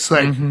 And it's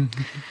like,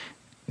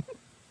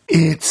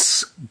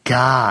 it's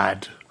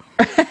God.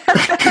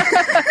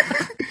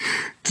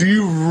 Do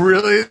you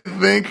really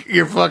think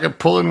you're fucking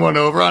pulling one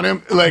over on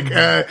him? Like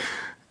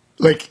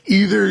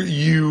either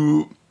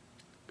you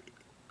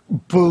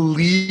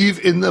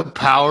believe in the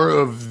power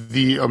of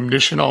the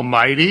omniscient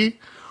almighty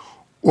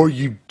or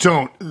you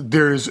don't.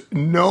 There's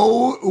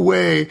no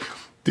way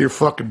your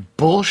fucking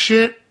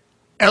bullshit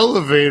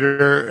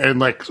elevator and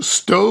like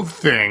stove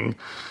thing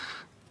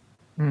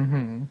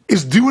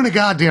is doing a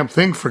goddamn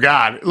thing for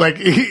God. Like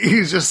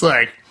he's just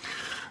like,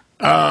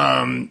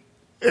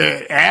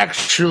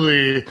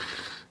 actually,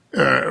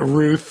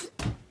 Ruth,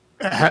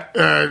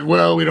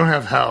 well, we don't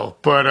have hell,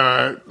 but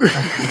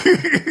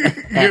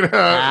you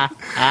know.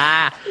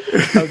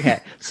 Okay,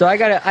 so I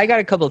got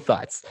a couple of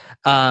thoughts.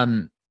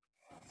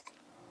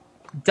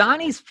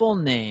 Donnie's full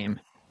name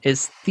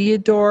is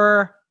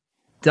Theodore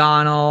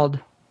Donald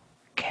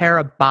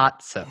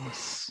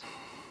Karabatsos.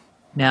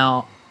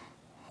 Now,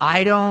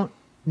 I don't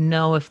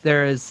know if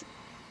there is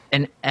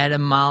an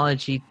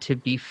etymology to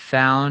be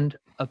found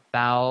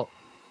about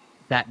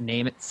that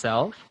name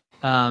itself,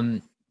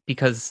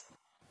 because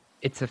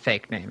it's a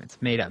fake name. It's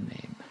a made-up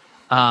name.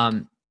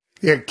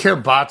 Yeah,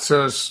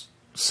 Karabatsos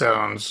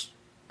sounds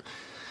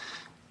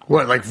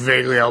like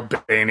vaguely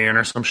Albanian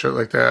or some shit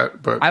like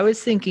that. But I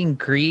was thinking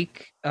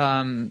Greek. There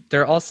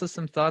are also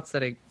some thoughts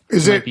that it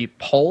might be Is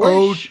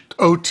Polish. it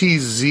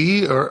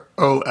OTZ or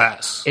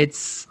OS?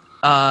 It's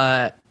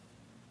BATSOS.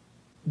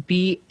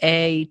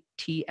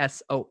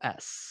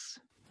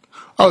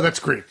 Oh, that's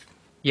Greek.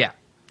 Yeah,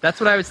 that's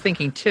what I was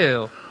thinking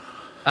too.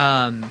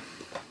 And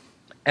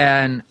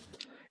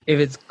if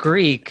it's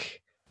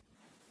Greek,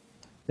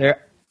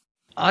 there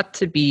ought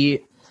to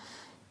be,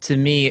 to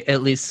me,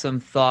 at least some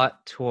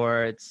thought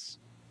towards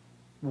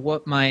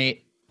what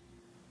might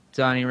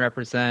Donnie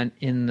represent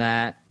in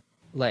that,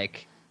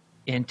 like,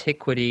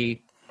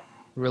 antiquity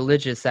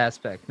religious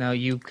aspect. Now,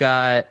 you've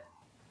got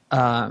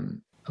a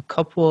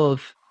couple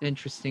of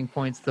interesting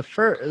points. The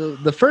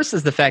first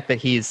is the fact that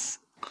he's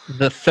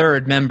the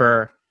third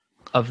member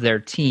of their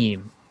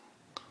team.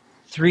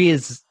 3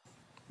 is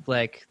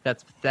like,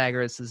 that's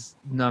Pythagoras'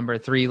 number.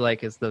 3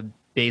 like is the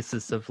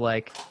basis of,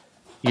 like,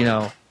 you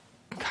know,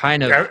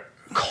 kind of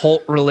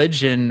cult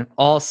religion.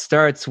 All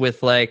starts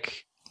with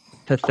like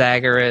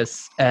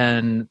Pythagoras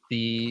and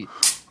the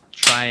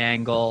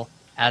triangle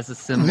as a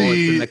symbol.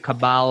 It's in the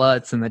Kabbalah,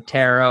 it's in the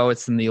tarot,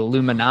 it's in the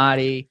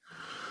Illuminati.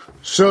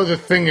 So the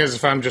thing is,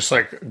 if I'm just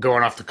like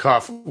going off the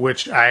cuff,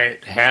 which I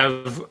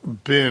have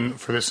been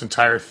for this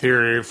entire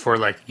theory for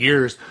like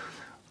years,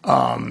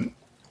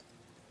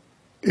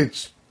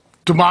 it's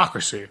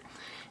democracy.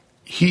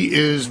 He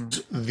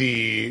is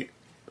the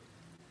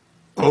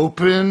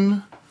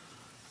open,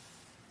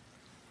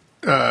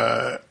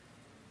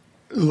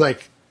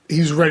 like,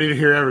 he's ready to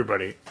hear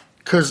everybody.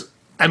 Because,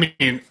 I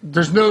mean,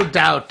 there's no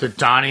doubt that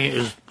Donnie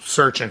is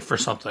searching for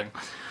something,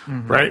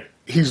 right?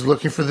 He's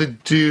looking for the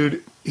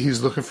dude.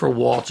 He's looking for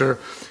Walter.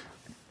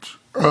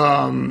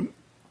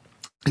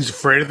 He's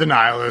afraid of the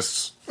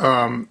nihilists.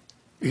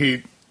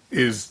 He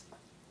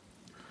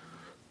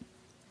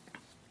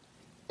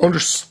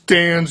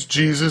understands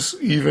Jesus,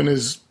 even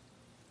as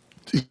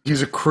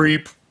he's a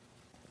creep.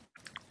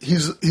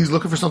 He's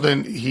looking for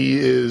something.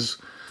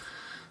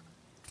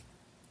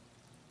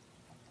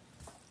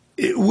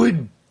 It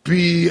would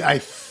be, I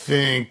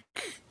think,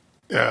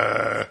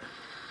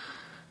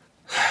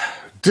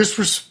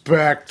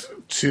 disrespect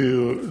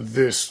to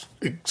this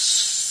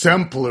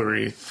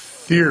exemplary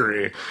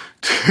theory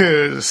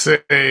to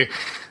say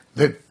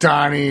that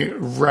Donnie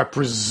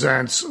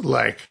represents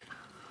like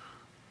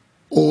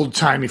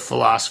old-timey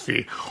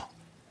philosophy.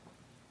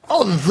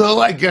 Although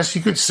I guess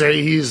you could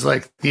say he's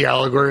like the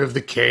allegory of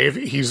the cave.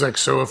 He's like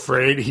so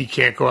afraid he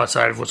can't go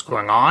outside of what's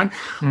going on.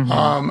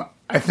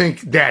 I think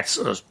that's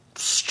a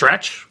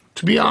stretch,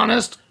 to be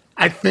honest.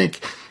 I think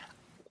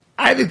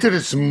that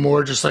it's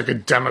more just like a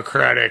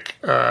democratic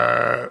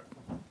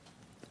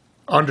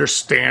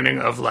understanding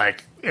of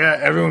like, yeah,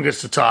 everyone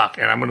gets to talk,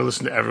 and I'm going to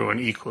listen to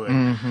everyone equally.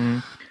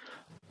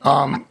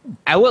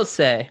 I will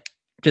say,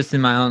 just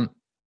in my own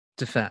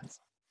defense,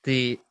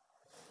 the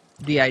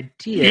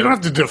idea... You don't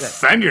have to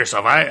defend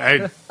yourself.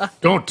 I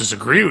don't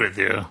disagree with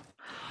you.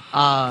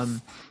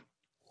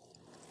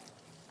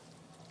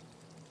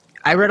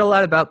 I read a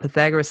lot about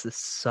Pythagoras this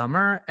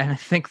summer, and I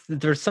think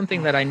that there's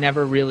something that I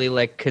never really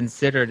like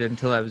considered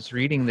until I was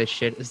reading this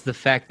shit is the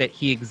fact that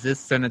he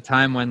exists in a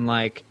time when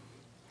like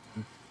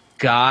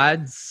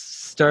gods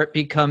start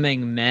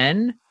becoming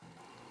men,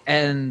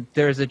 and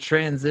there's a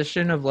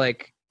transition of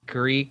like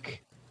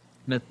Greek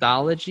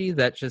mythology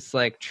that just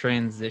like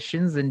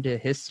transitions into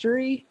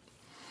history.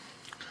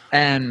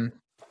 And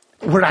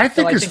what I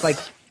think is like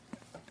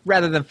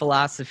rather than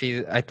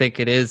philosophy, I think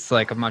it is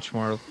like a much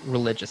more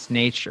religious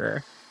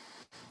nature.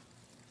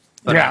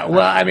 But yeah,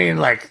 well, I mean,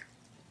 like,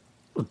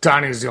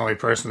 Donnie's the only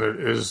person that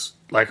is,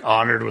 like,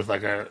 honored with,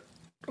 like, a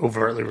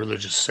overtly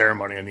religious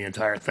ceremony in the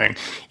entire thing.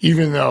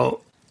 Even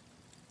though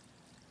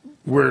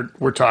we're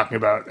talking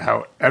about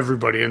how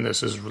everybody in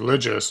this is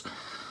religious,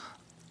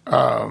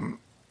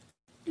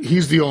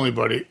 he's the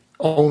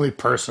only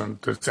person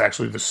that's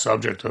actually the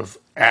subject of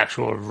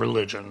actual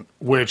religion,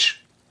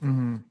 which,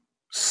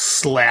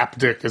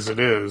 slapdick as it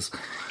is,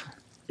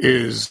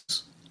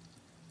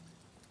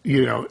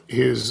 you know,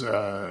 his...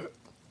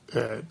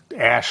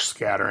 ash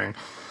scattering,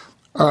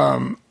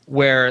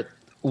 where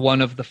one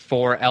of the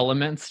four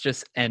elements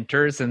just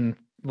enters and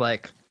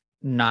like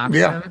knocks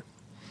him.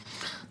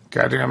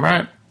 Goddamn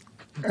right.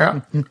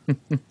 Yeah.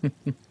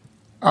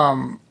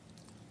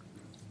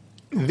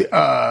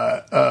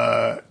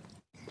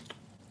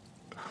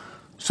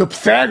 So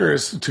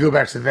Pythagoras, to go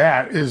back to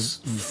that, is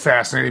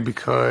fascinating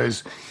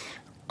because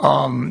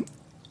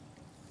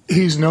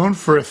he's known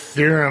for a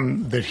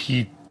theorem that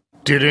he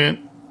didn't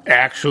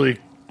actually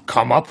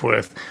come up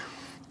with,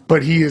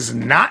 but he is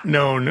not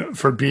known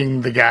for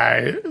being the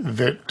guy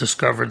that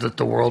discovered that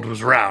the world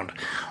was round,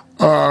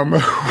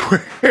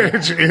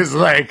 which is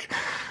like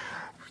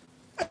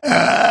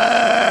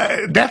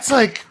that's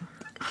like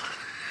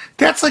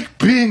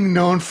being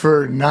known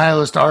for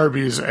nihilist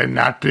Arby's and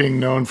not being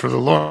known for the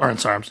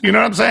Lawrence arms. You know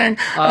what I'm saying?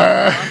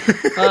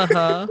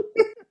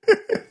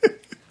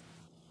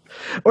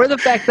 Or the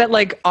fact that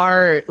like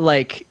our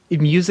like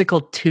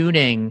musical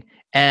tuning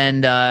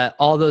and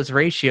all those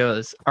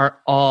ratios are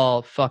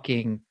all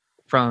fucking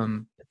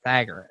from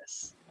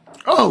Pythagoras.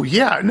 Oh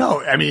yeah,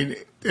 no, I mean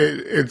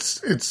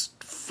it's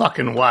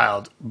fucking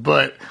wild.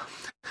 But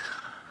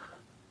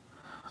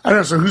I don't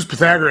know. So who's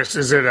Pythagoras?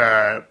 Is it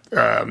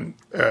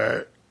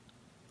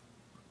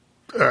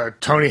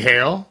Tony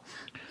Hale?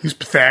 He's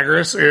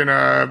Pythagoras in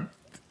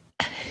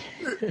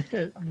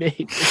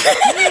Maybe.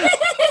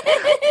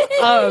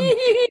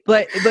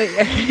 But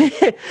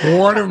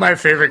one of my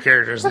favorite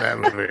characters in that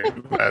movie,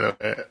 by the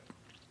way.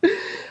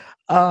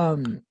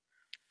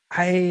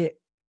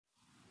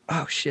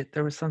 Oh shit,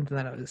 there was something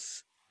that I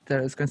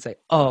was gonna say.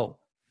 Oh,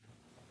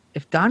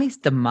 if Donnie's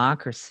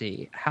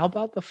democracy, how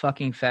about the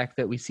fucking fact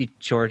that we see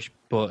George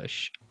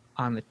Bush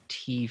on the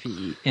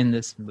TV in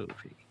this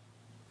movie?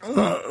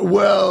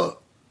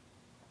 Well,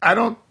 I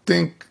don't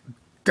think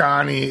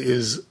Donnie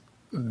is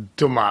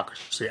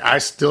democracy. I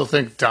still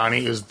think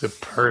Donnie is the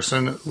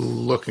person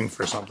looking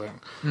for something,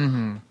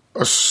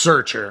 a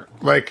searcher.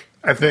 Like,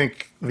 I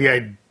think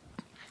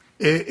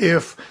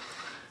if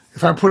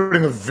I'm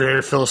putting a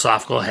very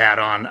philosophical hat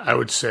on, I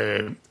would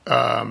say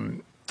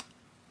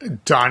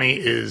Donnie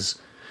is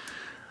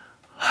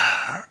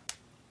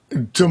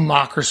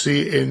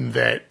democracy in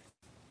that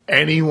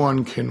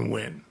anyone can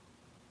win,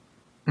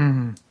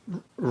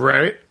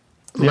 right?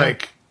 Yeah.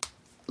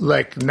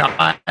 Like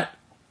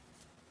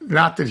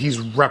not that he's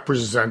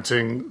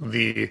representing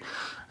the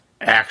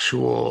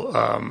actual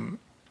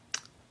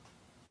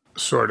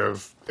sort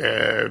of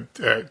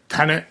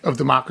tenet of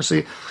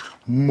democracy,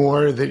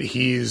 more that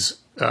he's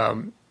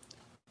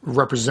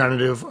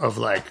representative of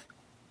like,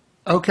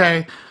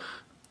 okay,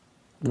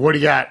 what do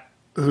you got?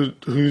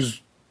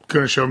 Who's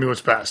going to show me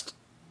what's best?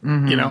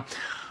 You know,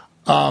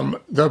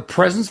 the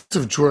presence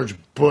of George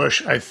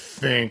Bush, I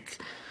think,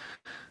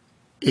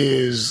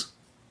 is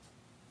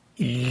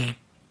used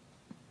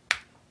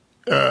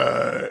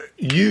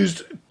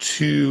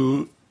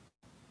to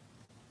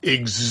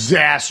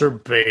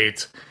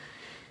exacerbate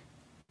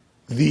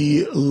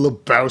the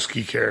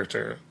Lebowski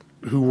character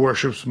who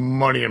worships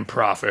money and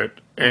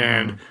profit,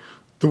 and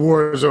the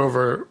war is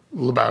over,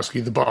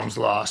 Lebowski, the bum's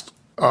lost.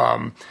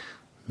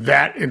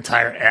 That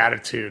entire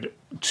attitude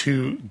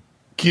to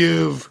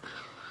give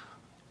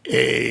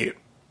a,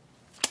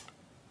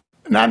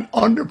 not an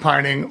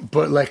underpining,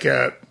 but like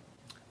a,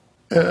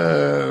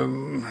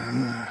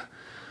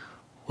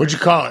 what'd you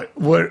call it?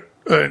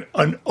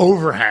 An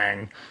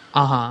overhang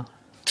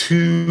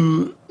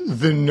to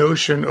the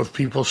notion of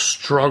people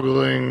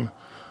struggling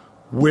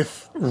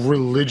with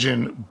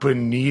religion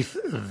beneath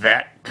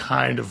that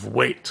kind of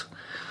weight.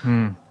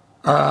 And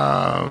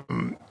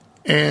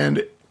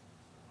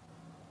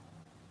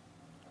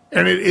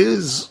it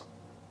is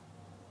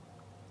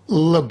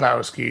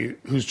Lebowski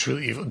who's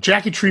truly evil.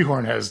 Jackie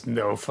Treehorn has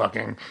no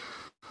fucking...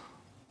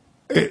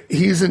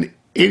 He's an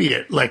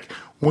idiot. Like,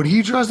 when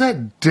he draws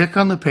that dick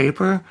on the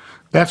paper,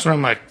 that's when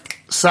I'm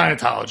like,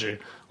 Scientology,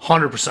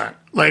 100%.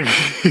 Like,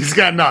 he's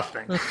got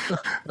nothing.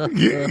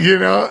 you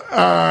know?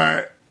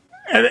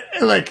 And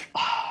like...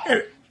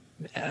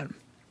 Man.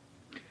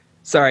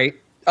 Sorry.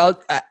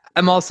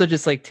 I'm also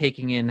just like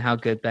taking in how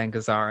good Ben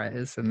Gazzara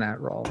is in that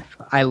role.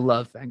 I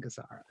love Ben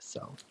Gazzara,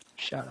 so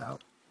shout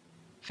out.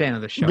 Fan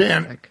of the show.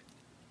 Man,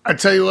 I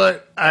tell you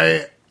what,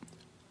 I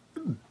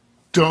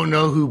don't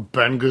know who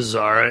Ben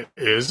Gazzara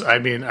is. I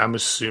mean, I'm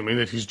assuming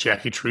that he's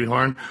Jackie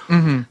Treehorn.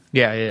 Mm-hmm.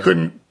 Yeah.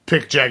 Couldn't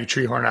pick Jackie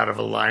Treehorn out of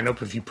a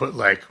lineup if you put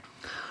like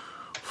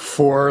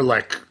 4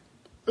 like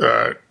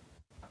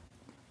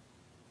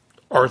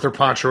Arthur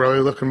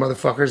Poncherelli looking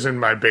motherfuckers in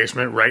my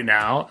basement right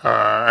now.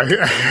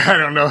 I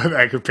don't know that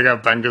I could pick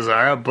out Ben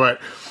Gazzara,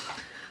 but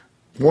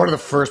one of the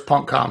first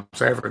punk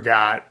comps I ever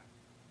got,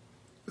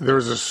 there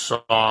was a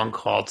song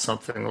called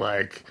something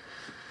like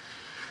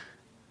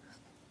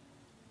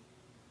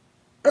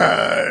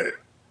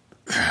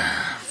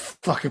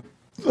fucking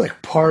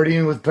like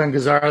Partying with Ben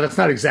Gazzara. That's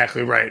not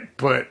exactly right,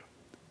 but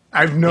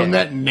I've known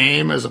that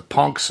name as a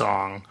punk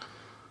song,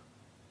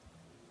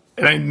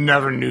 and I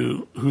never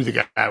knew who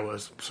the guy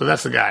was. So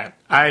that's the guy.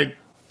 I,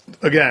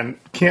 again,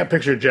 can't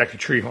picture Jackie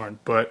Treehorn,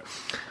 but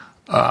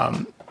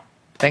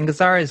Ben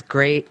Gazzara is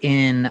great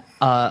in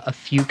a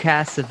few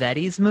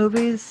Cassavetes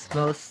movies,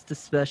 most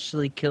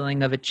especially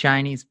Killing of a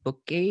Chinese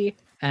Bookie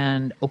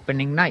and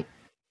Opening Night.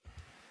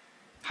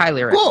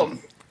 Highly recommend.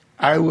 Cool.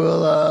 I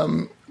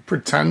will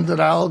pretend that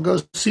I'll go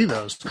see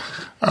those.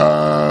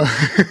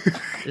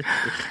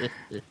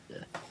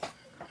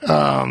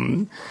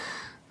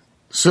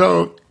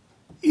 So,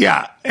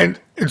 yeah, and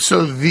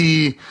so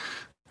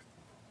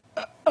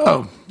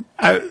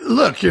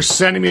look, you're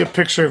sending me a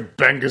picture of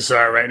Ben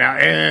Gazzara right now,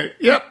 and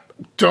yep,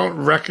 don't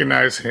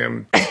recognize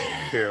him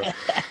too.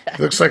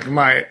 Looks like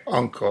my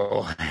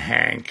uncle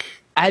Hank.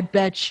 I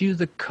bet you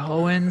the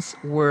Coens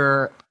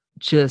were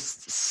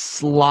just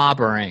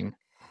slobbering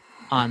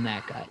on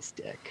that guy's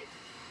dick.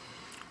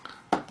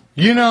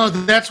 You know,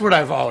 that's what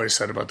I've always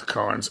said about the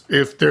Coens.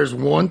 If there's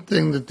one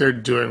thing that they're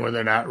doing when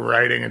they're not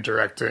writing and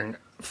directing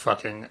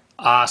fucking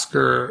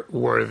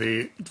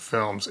Oscar-worthy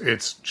films,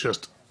 it's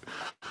just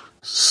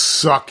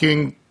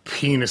sucking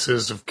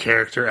penises of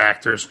character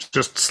actors,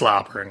 just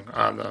slobbering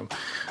on them.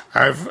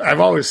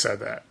 I've always said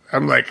that.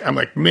 I'm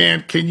like,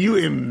 man, can you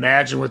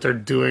imagine what they're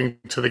doing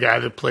to the guy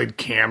that played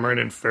Cameron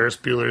in Ferris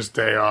Bueller's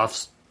Day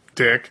Off's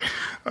dick?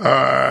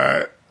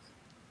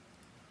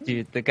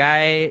 Dude, the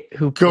guy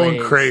who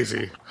going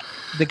crazy.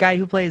 The guy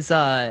who plays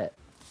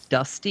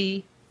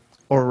Dusty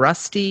or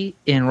Rusty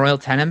in Royal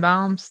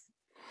Tenenbaums,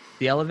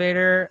 the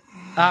elevator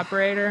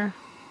operator.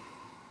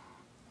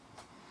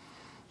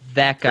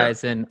 That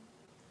guy's in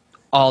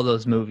all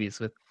those movies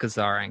with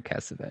Gazzara and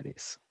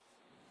Cassavetes.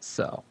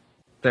 So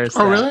there's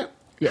that. Really?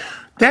 Yeah.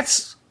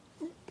 That's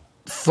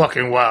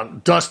fucking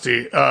wild.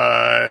 Dusty,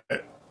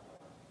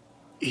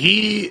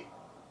 he's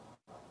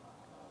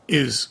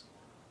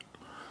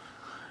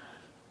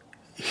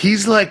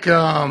like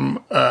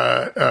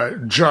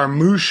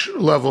Jarmusch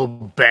level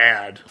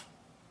bad.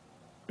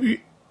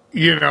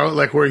 You know,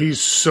 like where he's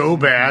so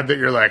bad that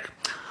you're like,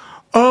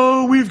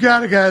 oh, we've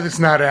got a guy that's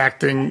not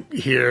acting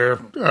here.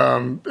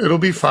 It'll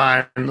be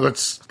fine.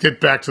 Let's get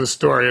back to the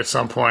story at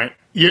some point.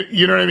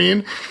 You know what I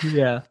mean?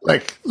 Yeah.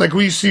 Like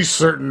we see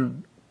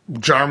certain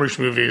Jarmusch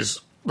movies,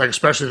 like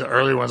especially the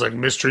early ones, like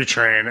Mystery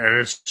Train, and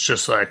it's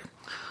just like,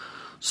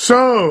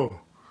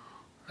 so,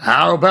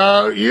 how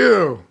about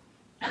you?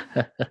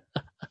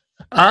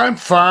 I'm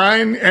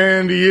fine,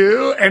 and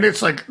you? And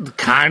it's like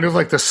kind of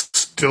like the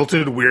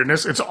stilted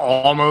weirdness. It's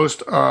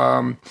almost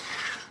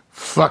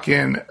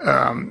fucking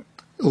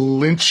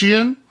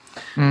Lynchian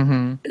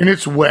in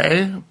its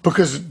way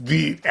because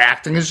the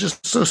acting is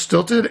just so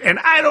stilted. And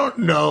I don't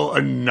know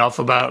enough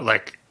about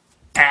like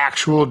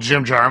actual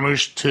Jim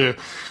Jarmusch to.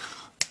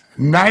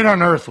 Night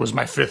on Earth was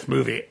my 5th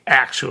movie,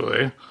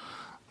 actually.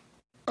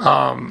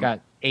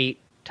 Got 8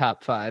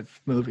 top 5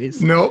 movies.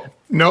 Nope.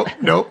 What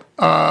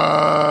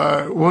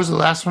was the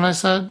last one I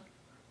said?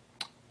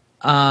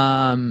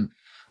 I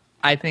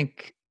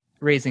think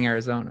Raising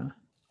Arizona.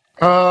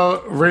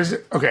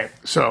 Okay,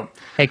 so.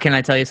 Hey, can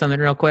I tell you something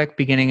real quick?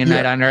 Beginning in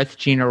Night on Earth,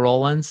 Gina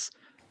Rollins,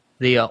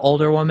 the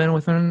older woman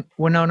with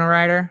Winona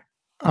Ryder.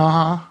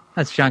 Uh-huh.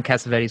 That's John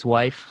Cassavetes'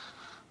 wife.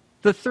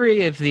 The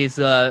 3 of these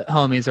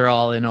homies are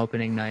all in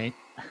opening night.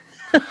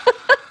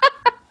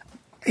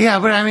 Yeah,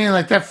 but I mean,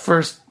 like the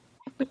first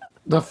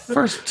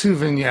 2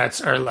 vignettes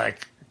are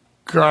like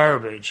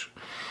garbage.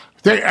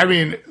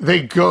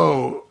 They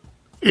go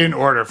in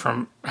order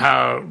from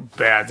how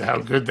bad to how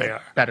good they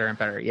are. Better and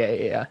better.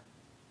 Yeah.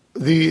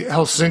 The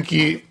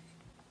Helsinki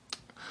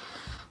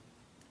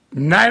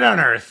Night on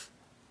Earth.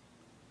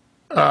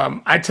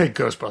 I'd take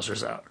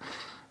Ghostbusters out.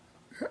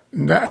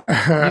 You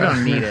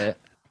don't need it.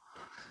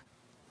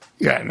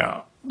 Yeah,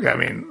 no. Yeah, I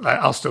mean,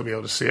 I'll still be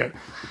able to see it.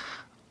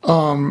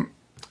 Night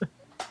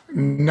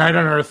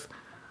on Earth.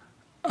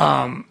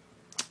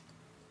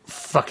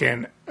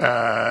 Fucking.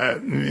 Now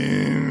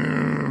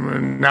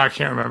I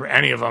can't remember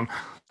any of them.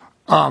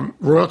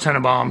 Royal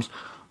Tenenbaums.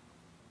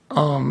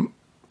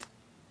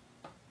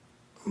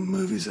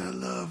 Movies I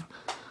love.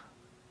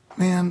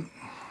 Man.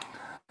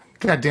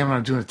 God damn it,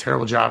 I'm doing a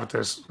terrible job at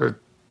this.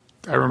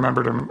 I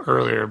remembered them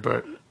earlier,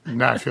 but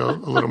now I feel a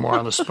little more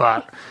on the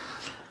spot.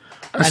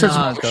 I said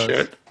some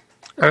shit.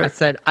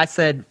 I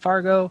said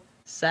Fargo,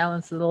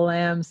 Silence of the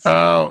Lambs.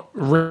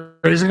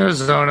 Raising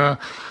Arizona.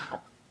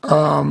 You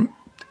know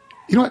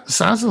what?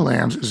 Silence of the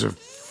Lambs is a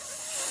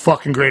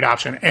fucking great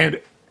option. And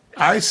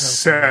I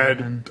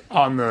said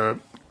on the,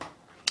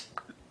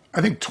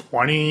 I think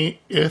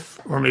 20th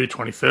or maybe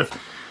 25th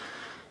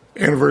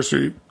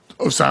anniversary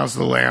of Silence of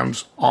the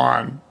Lambs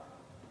on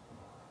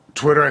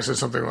Twitter, I said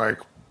something like,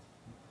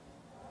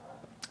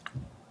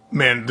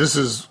 man, this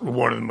is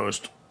one of the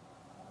most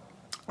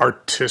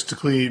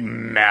artistically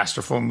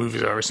masterful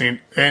movies I've ever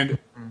seen.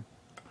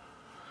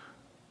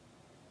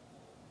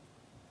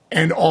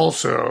 And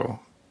also,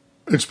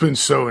 it's been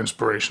so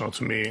inspirational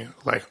to me,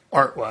 like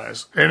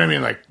art-wise. And I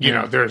mean, like, you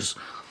know,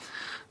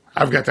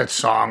 I've got that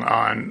song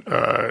on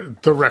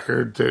the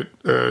record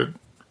that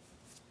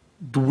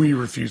we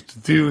refuse to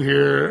do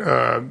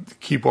here,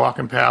 Keep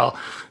Walking Pal,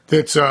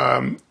 that's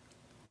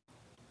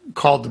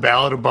called The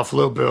Ballad of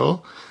Buffalo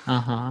Bill.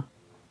 Uh-huh.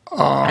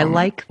 I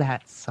like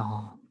that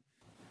song.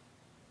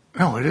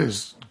 No, it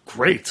is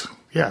great.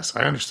 Yes,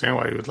 I understand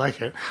why you would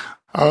like it.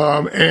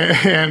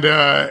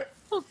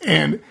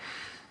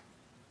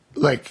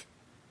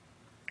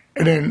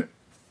 And then,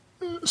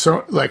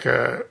 so like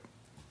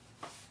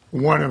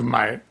one of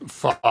my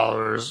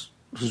followers,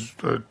 who's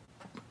a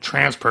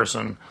trans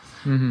person,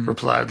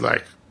 replied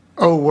like,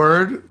 "Oh,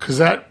 word," because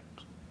that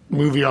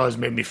movie always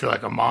made me feel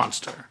like a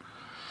monster.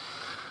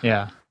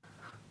 Yeah.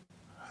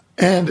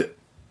 And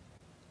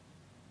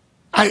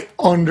I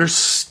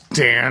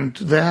understand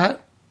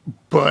that,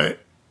 but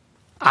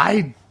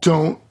I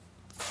don't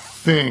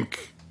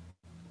think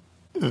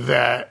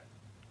that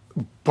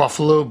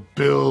Buffalo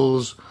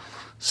Bill's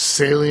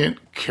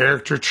salient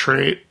character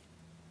trait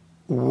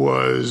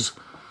was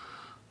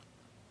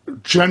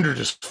gender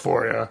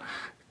dysphoria.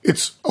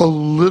 It's a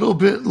little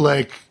bit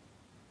like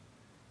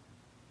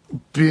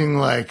being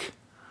like,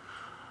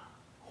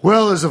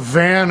 well, as a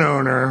van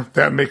owner,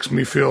 that makes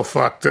me feel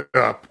fucked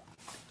up.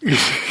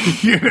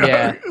 You know,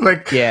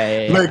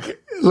 Yeah.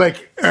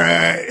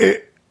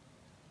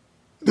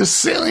 The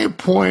salient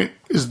point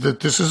is that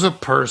this is a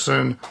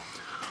person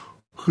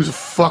who's a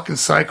fucking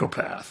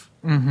psychopath,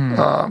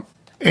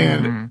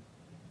 and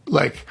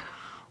like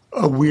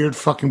a weird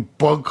fucking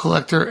bug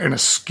collector and a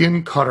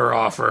skin cutter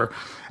offer,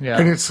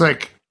 and it's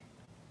like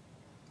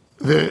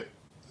the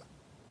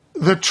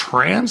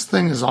trans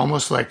thing is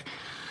almost like,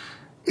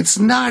 it's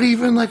not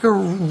even like a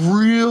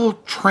real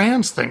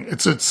trans thing.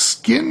 It's a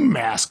skin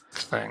mask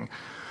thing.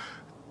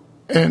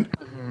 And,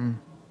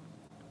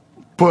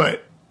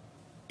 but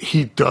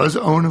he does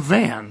own a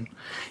van.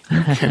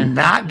 You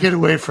cannot get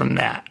away from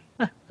that.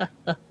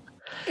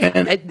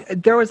 And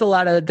There was a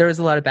lot of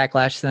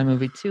backlash to that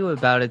movie too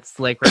about its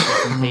like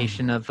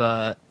representation of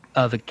a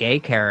gay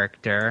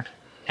character.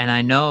 And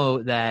I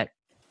know that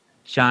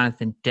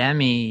Jonathan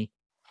Demme,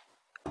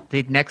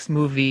 the next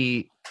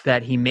movie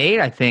that he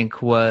made, I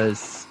think,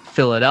 was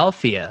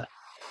Philadelphia,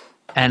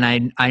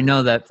 and I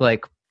know that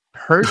like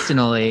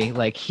personally,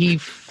 like he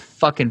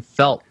fucking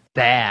felt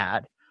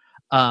bad.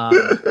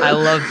 I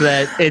love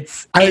that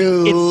it's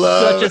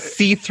such a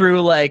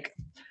see-through, like,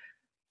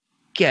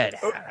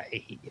 get out of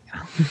here.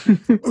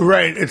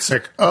 Right, it's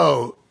like,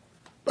 oh,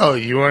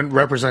 you want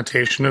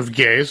representation of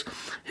gays?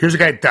 Here's a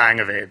guy dying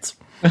of AIDS.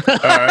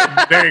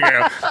 There you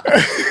go.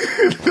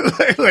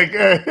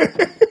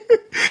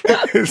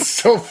 It's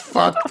so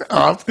fucked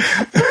up.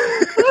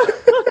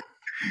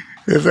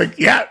 It's like,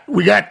 yeah,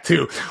 we got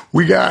two.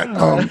 We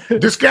got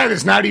this guy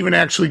that's not even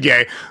actually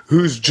gay,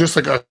 who's just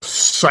like a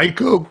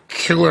psycho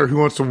killer who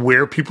wants to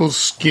wear people's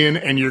skin,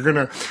 and you're going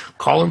to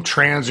call him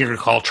trans, you're going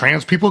to call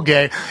trans people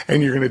gay,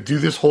 and you're going to do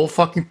this whole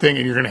fucking thing,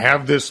 and you're going to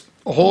have this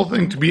whole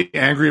thing to be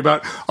angry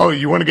about. Oh,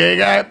 you want a gay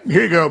guy?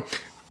 Here you go.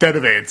 Dead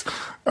of AIDS.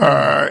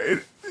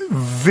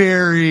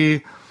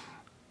 Very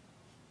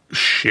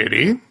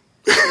shitty.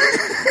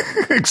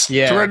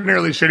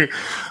 Extraordinarily shitty.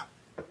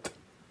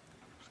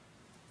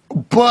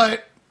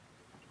 But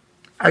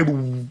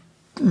the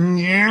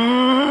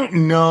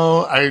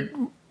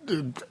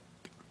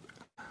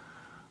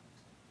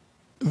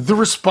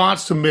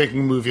response to making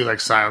a movie like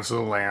Silence of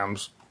the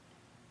Lambs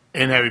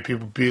and having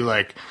people be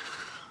like,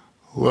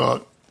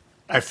 well,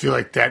 I feel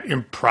like that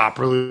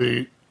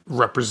improperly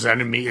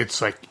represented me. It's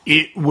like,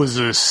 it was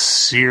a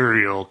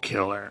serial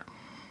killer.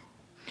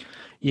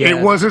 Yeah.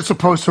 It wasn't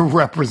supposed to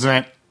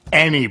represent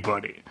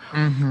anybody.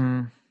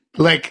 Mm-hmm.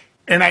 Like,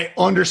 and I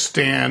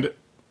understand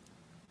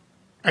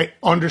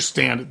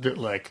that,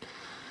 like,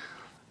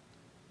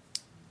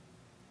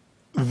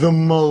 the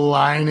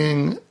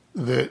maligning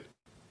that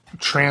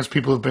trans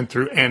people have been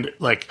through, and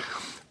like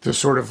the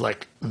sort of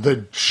like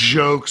the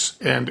jokes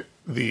and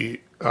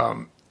the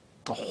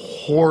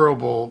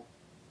horrible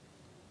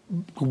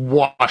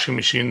washing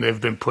machine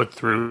they've been put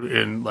through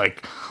in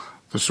like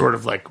the sort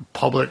of like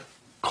public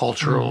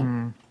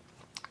cultural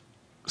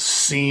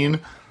scene.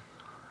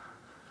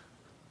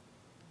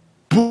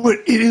 But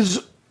it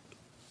is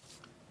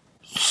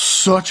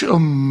such a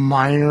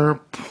minor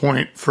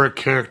point for a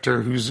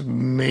character whose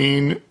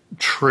main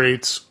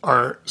traits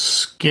are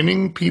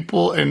skinning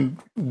people and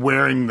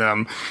wearing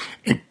them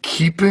and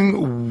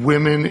keeping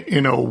women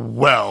in a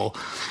well.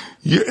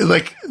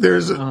 Like,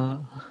 there's a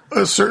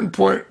certain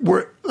point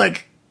where,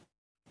 like,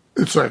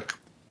 it's like,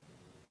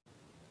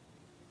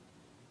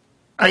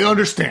 I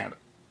understand.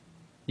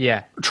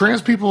 Yeah.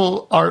 Trans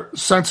people are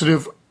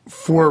sensitive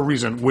for a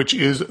reason, which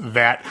is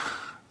that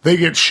they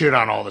get shit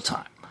on all the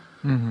time.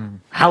 Mm-hmm.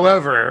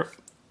 However,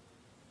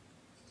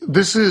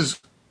 this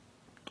is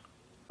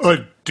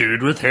a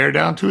dude with hair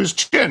down to his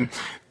chin.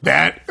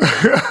 That,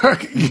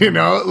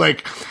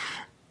 like,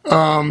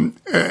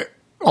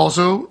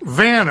 also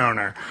van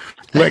owner.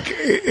 Like,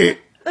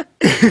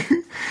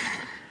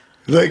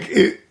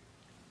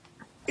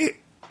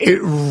 it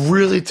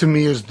really, to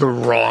me, is the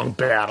wrong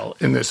battle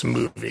in this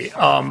movie.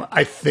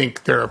 I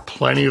think there are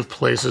plenty of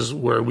places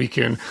where we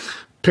can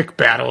pick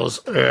battles,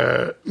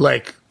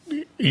 like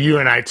you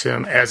and I,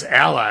 Tim, as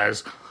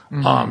allies,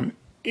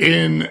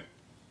 in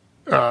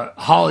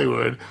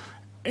Hollywood,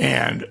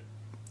 and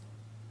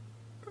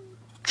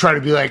try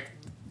to be like,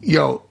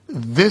 yo,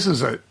 this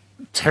is a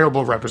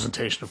terrible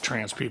representation of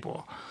trans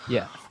people.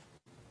 Yeah.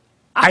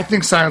 I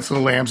think Silence of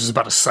the Lambs is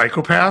about a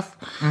psychopath.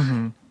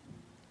 Mm-hmm.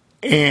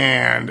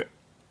 And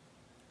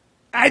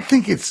I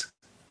think it's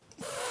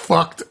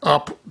fucked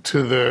up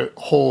to the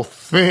whole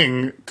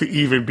thing to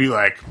even be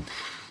like,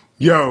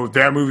 yo,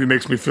 that movie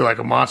makes me feel like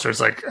a monster. It's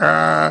like,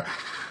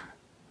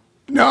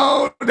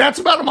 no, that's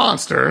about a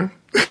monster.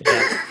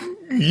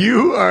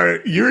 Yeah.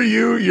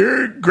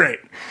 You're great.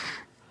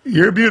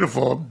 You're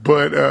beautiful,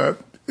 but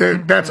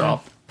that's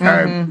all.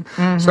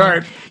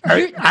 Sorry.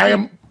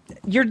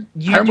 You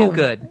do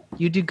good.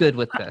 You do good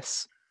with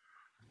this.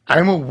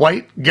 I'm a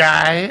white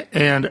guy,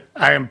 and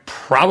I am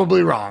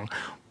probably wrong,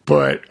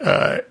 but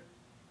I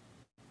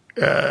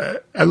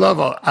love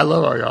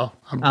all y'all.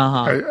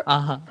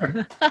 I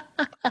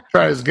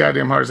try as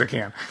goddamn hard as I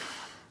can.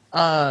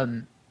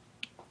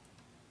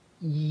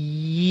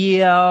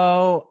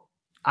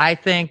 I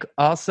think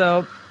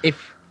also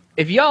if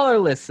y'all are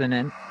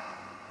listening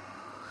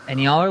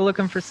and y'all are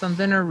looking for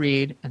something to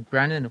read, and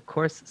Brendan, of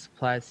course, this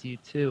applies to you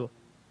too.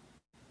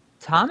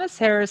 Thomas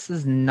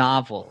Harris's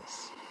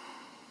novels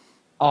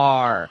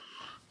are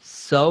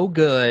so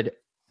good,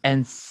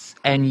 and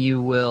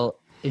you will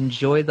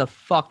enjoy the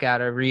fuck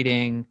out of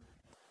reading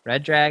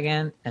Red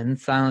Dragon and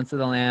Silence of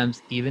the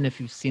Lambs, even if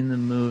you've seen the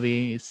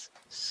movies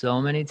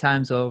so many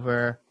times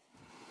over.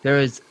 There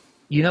is,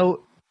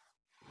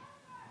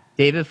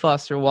 David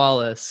Foster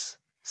Wallace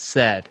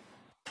said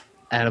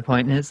at a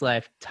point in his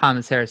life,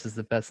 Thomas Harris is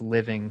the best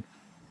living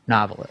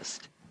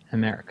novelist in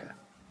America.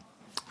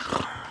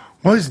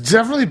 Well, he's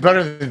definitely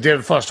better than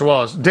David Foster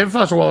Wallace. David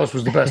Foster Wallace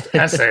was the best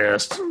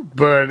essayist,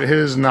 but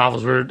his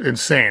novels were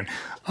insane.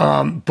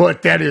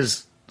 But that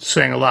is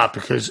saying a lot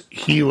because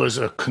he was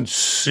a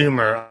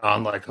consumer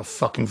on like a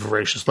fucking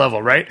voracious level,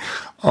 right?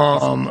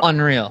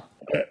 Unreal.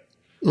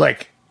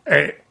 Like,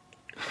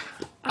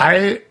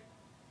 I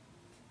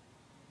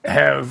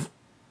have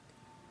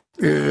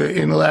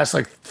in the last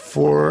like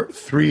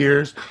 3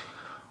 years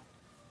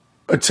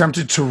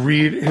attempted to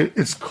read.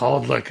 It's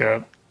called like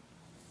a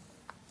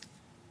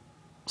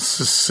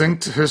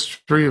succinct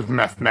history of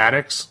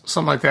mathematics,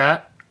 something like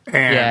that.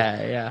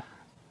 And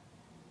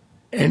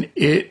and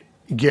it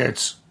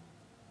gets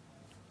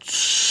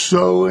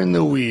so in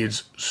the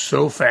weeds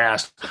so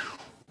fast,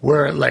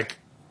 where like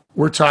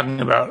we're talking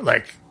about,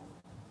 like,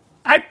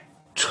 I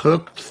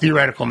took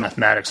theoretical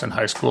mathematics in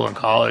high school and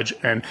college,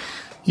 and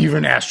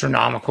even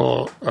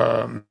astronomical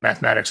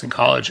mathematics in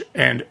college,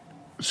 and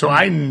so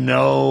I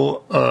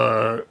know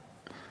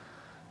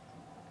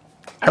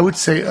I would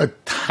say a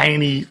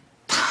tiny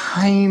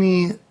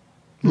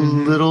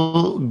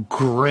little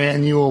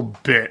granule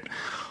bit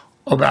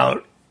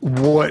about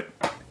what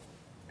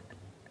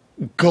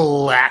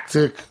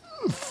galactic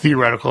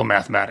theoretical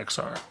mathematics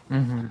are.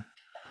 Mm-hmm.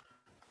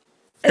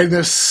 And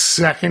the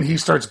second he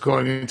starts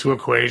going into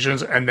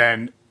equations and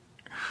then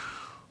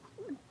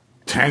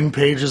 10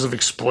 pages of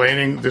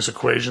explaining this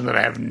equation that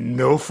I have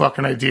no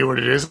fucking idea what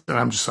it is, and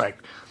I'm just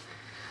like,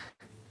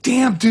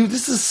 damn, dude,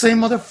 this is the same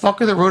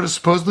motherfucker that wrote a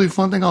supposedly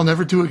fun thing I'll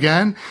never do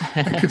again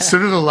and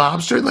Consider the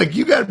Lobster. Like,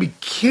 you gotta be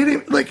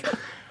kidding. Like,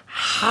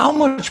 how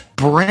much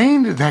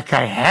brain did that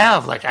guy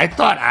have? Like, I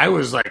thought I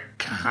was, like,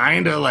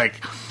 kind of,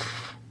 like,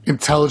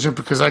 intelligent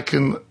because I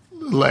can,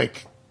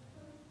 like,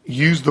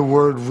 use the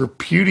word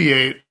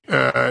repudiate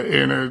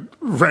in a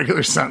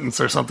regular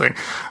sentence or something.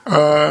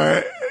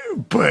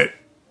 But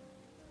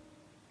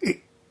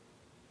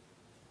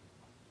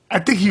I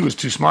think he was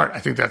too smart. I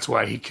think that's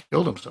why he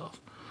killed himself.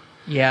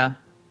 Yeah.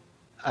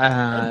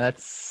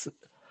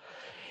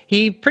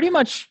 He pretty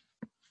much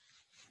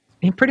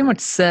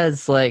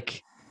says,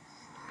 like,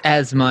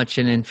 as much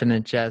in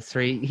Infinite Jest,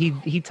 where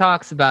he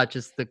talks about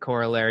just the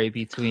corollary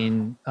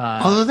between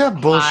although that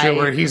bullshit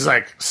where he's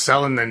like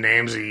selling the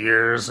names of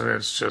years, and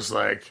it's just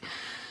like,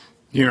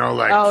 it's a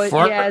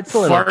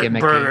little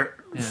gimmicky.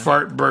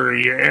 Fart burger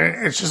year.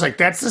 And it's just like,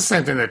 that's the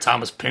same thing that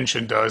Thomas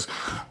Pynchon does,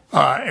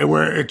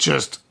 where it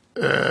just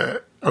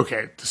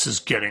Okay, this is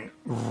getting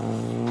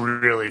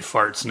really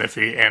fart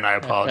sniffy, and I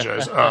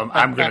apologize.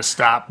 I'm going to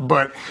stop,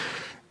 but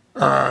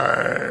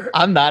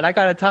I'm not. I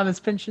got a Thomas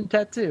Pynchon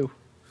tattoo.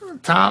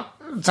 Tom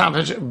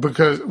Pynchon,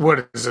 because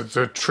what is it?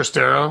 The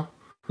Tristero?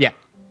 Yeah.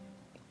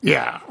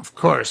 Yeah, of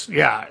course.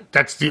 Yeah,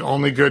 that's the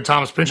only good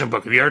Thomas Pynchon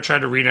book. If you ever tried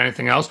to read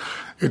anything else,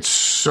 it's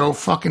so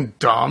fucking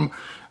dumb.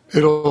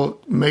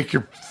 It'll make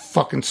your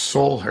fucking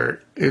soul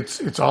hurt.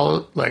 It's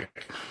all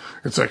like,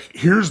 it's like,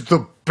 here's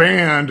the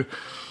band,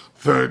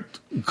 the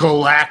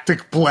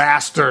Galactic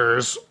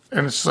Blasters,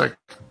 and it's like,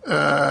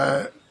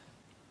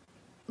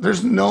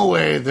 there's no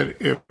way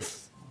that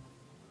if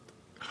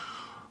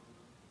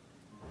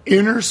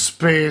inner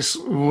space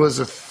was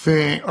a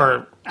thing,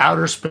 or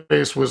outer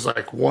space was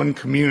like one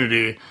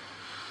community,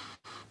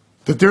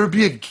 that there would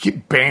be a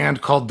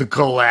band called the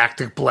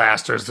Galactic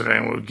Blasters that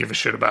anyone would give a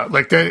shit about.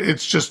 Like that,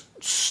 it's just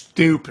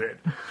stupid.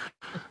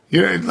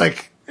 You know,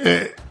 like,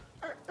 I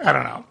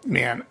don't know,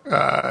 man.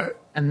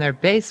 And their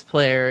bass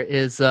player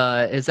is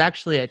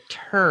actually a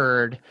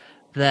turd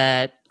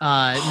that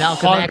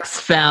Malcolm X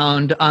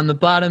found on the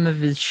bottom of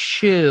his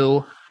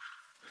shoe.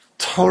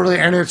 Totally,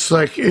 and it's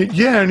like,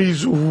 and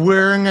he's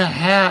wearing a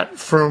hat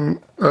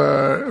from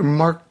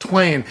Mark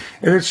Twain,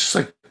 and it's just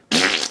like,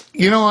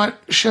 you know what?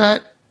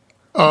 Shut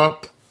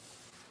up,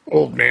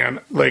 old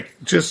man. Like,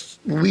 just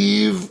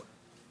leave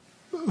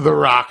the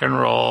rock and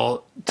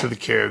roll to the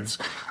kids.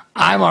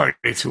 I'm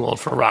already too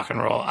old for rock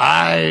and roll.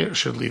 I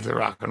should leave the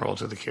rock and roll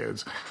to the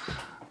kids.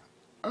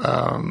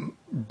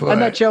 But I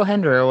met Joe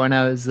Hendrer when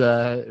I was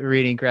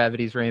reading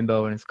Gravity's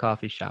Rainbow in his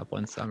coffee shop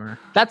one summer.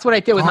 That's what I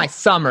did with my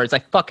summers. I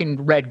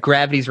fucking read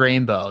Gravity's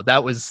Rainbow.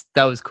 That was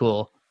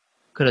cool.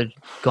 Could have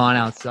gone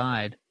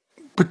outside.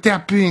 But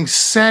that being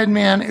said,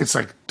 man, it's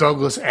like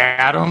Douglas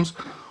Adams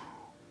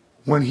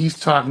when he's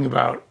talking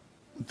about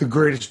the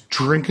greatest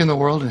drink in the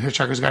world in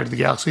Hitchhiker's Guide to the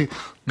Galaxy,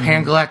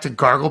 Pan-Galactic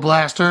Gargle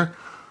Blaster.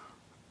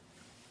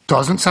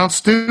 Doesn't sound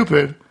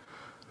stupid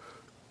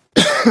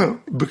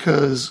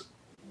because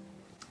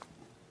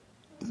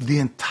the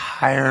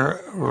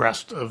entire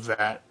rest of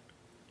that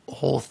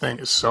whole thing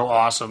is so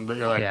awesome that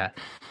you're like,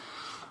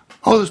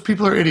 oh, those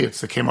people are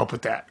idiots that came up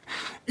with that.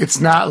 It's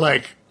not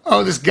like,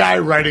 oh, this guy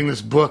writing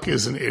this book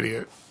is an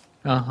idiot.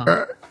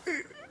 I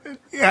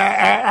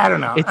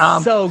don't know.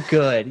 It's so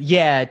good.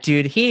 Yeah,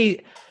 dude.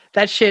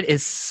 That shit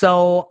is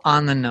so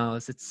on the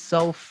nose. It's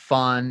so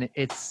fun.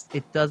 It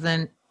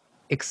doesn't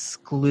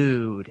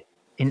exclude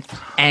in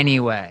any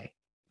way.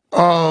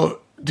 Oh,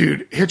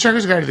 dude,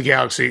 Hitchhiker's Guide to the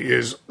Galaxy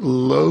is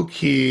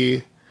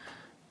low-key,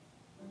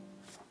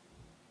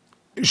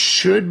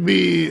 should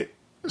be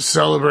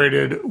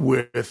celebrated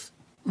with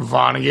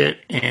Vonnegut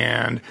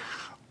and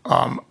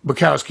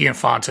Bukowski and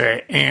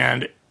Fonte,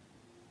 and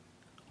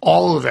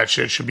all of that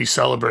shit should be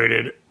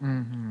celebrated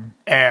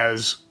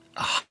as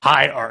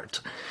high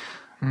art.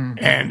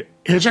 And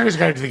Hitchhiker's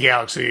Guide to the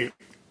Galaxy,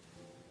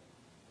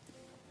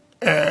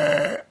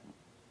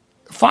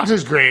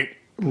 Fonte's great,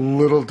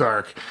 little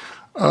dark.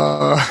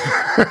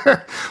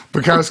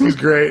 Bukowski's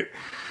great,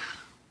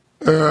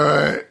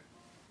 a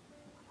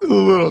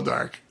little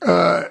dark.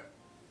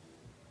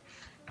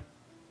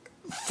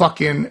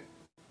 Fucking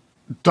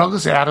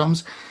Douglas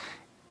Adams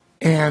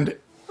and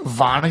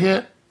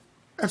Vonnegut,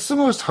 that's the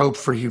most hope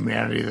for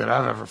humanity that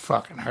I've ever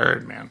fucking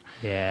heard, man.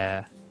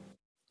 Yeah.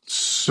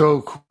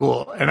 So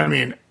cool. And I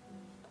mean,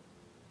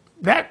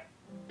 that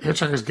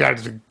Hitchhiker's Guide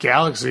to the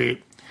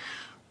Galaxy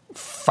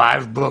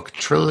 5-book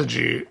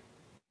trilogy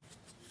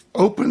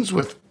opens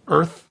with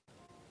Earth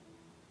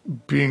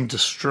being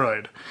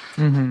destroyed.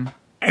 And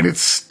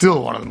it's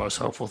still one of the most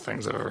hopeful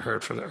things I've ever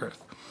heard for the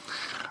Earth.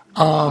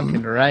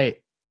 Fucking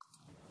right.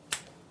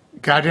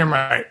 Goddamn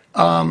right.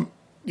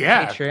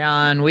 Yeah.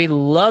 Patreon, we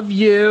love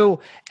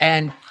you.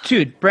 And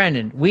dude,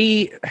 Brendan,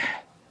 we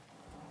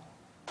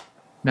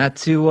not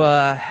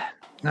to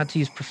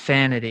use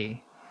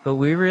profanity, but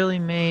we really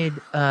made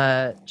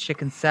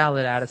chicken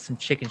salad out of some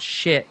chicken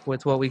shit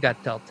with what we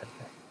got dealt today.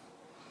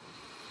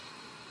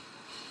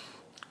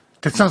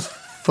 That sounds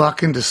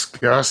fucking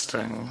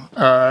disgusting.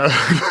 Yeah.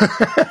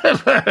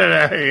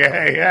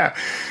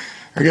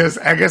 I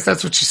guess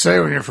that's what you say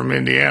when you're from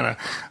Indiana.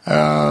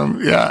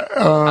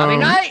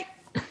 Night.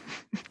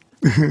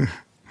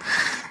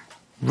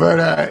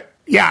 But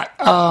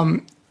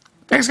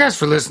thanks guys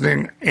for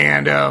listening,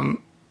 and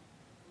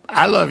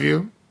I love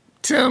you.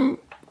 Tim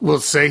will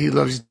say he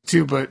loves you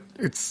too, but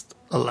it's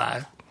a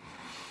lie.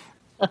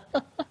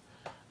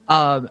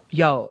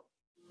 Yo,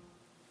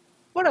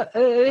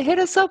 hit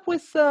us up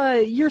with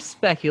your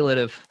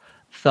speculative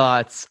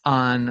thoughts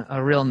on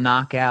a real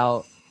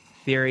knockout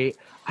theory.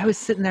 I was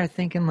sitting there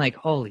thinking, like,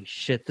 holy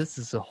shit, this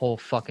is a whole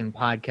fucking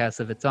podcast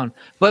of its own.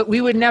 But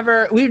we would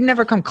never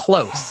come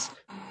close.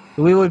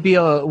 We would be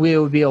a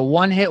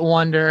one-hit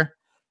wonder,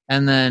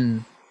 and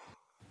then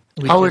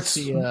it's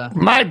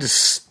my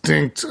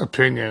distinct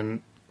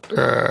opinion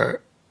that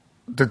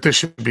this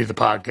should be the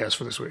podcast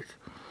for this week.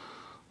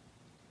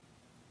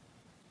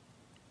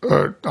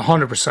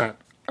 100%.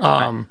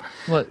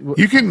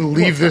 You can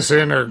leave this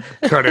in or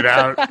cut it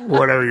out,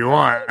 whatever you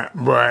want,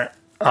 but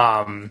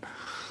I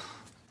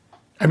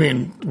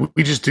mean,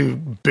 we just do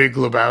Big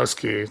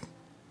Lebowski,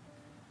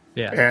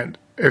 Yeah. and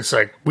it's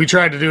like we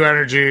tried to do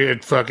energy.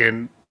 It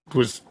fucking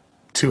was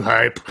too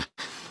hype.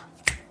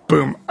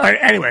 Boom. All right,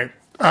 anyway,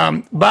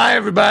 bye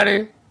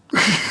everybody.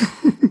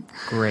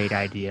 Great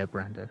idea,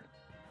 Brendan.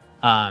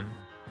 Yeah.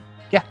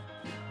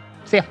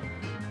 See ya.